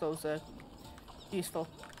goggles because those are useful.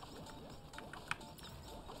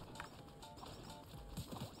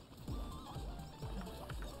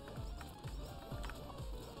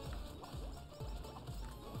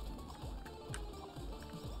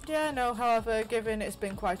 Yeah, no, however, given it's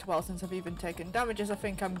been quite a while since I've even taken damages, I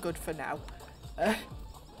think I'm good for now.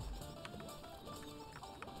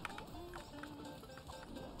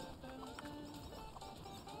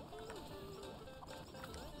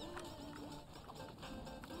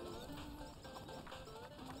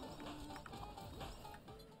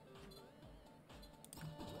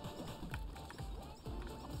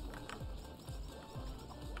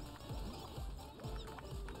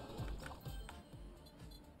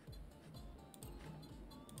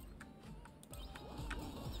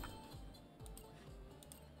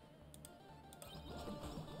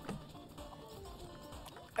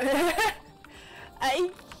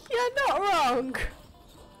 You're not wrong.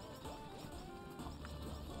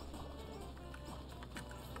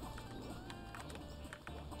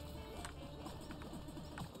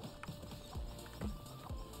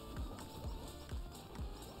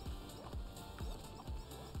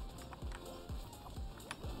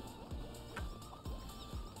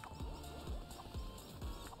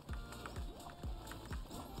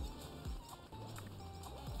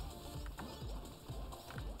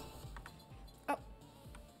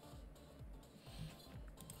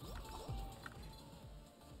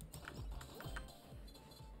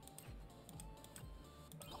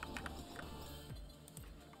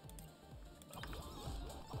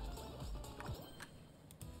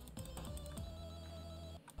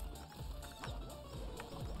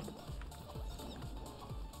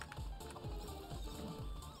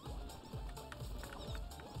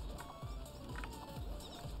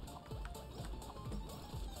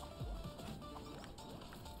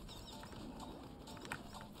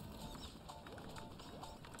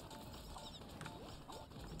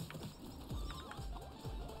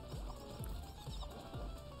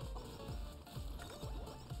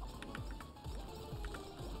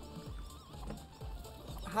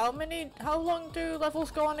 How long do levels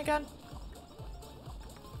go on again?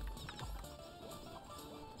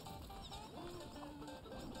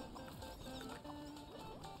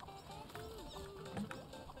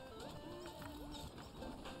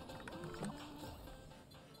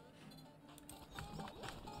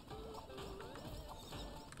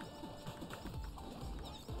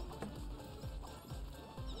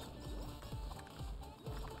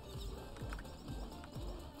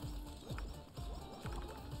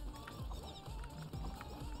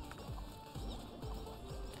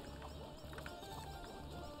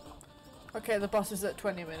 Okay, the boss is at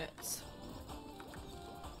 20 minutes.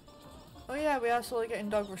 Oh yeah, we are slowly getting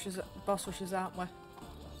boss rushes, aren't we?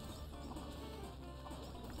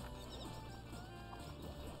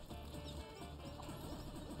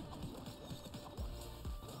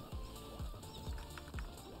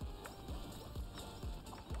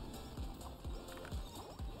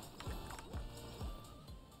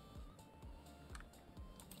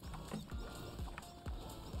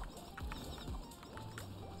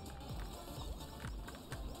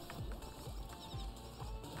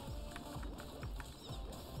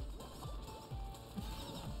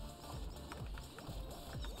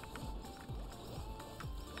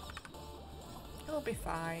 It'll be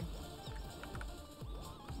fine.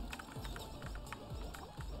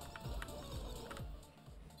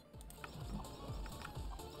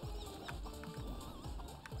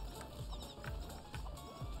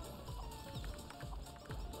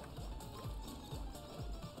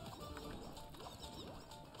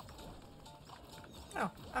 Oh,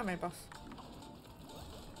 I'm a boss.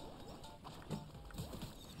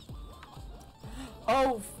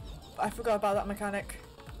 Oh, I forgot about that mechanic.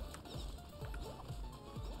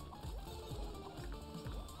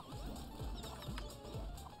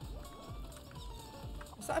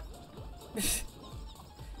 Was that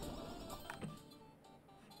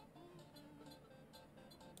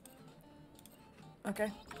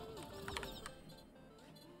okay.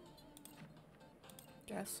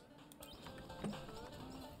 Yes.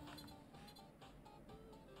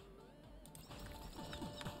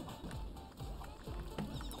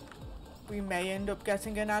 We may end up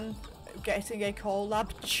getting a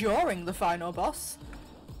collab during the final boss.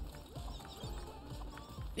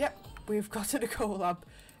 Yep, we've gotten a collab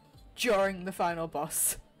during the final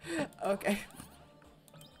boss. Okay.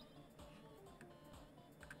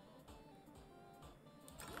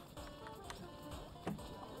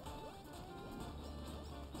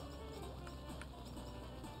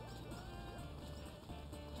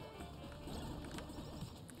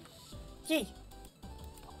 Yay!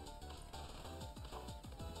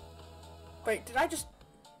 Wait, did I just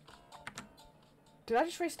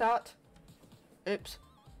restart? Oops.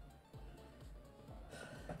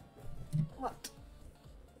 What?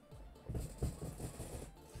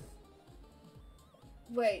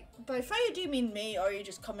 Wait, by fire do you mean me, or are you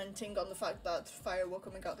just commenting on the fact that fire will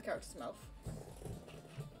coming out the character's mouth?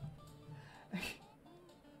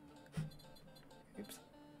 Oops.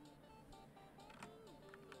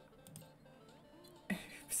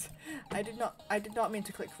 Oops. I did not mean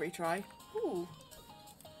to click retry. Ooh.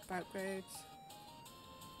 Upgrades.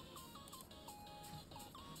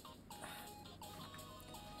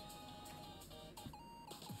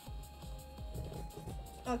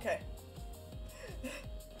 Okay.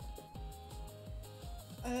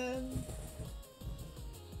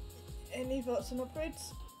 Any votes on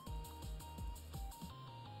upgrades?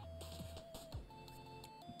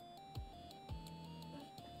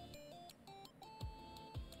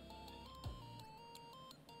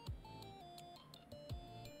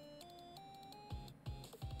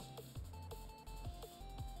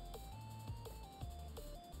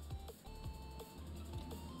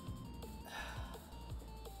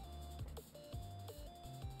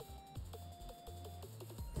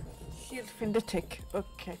 Heal from the tick.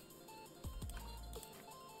 Okay.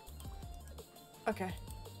 Okay.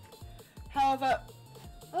 However,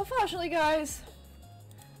 unfortunately, guys,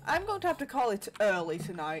 I'm going to have to call it early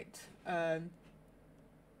tonight.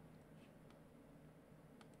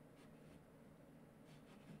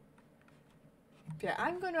 Yeah,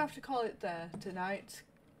 I'm going to have to call it there tonight.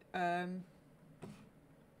 Yeah.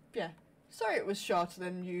 Sorry it was shorter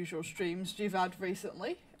than usual streams you've had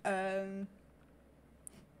recently.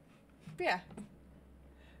 Yeah.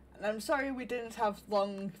 And I'm sorry we didn't have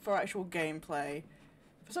long for actual gameplay.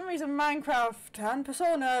 For some reason Minecraft and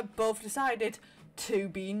Persona both decided to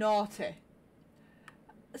be naughty.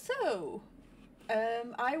 So,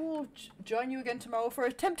 I will join you again tomorrow for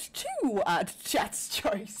attempt 2 at Chat's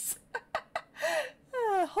Choice.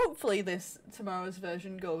 Hopefully tomorrow's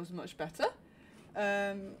version goes much better.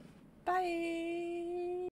 Bye!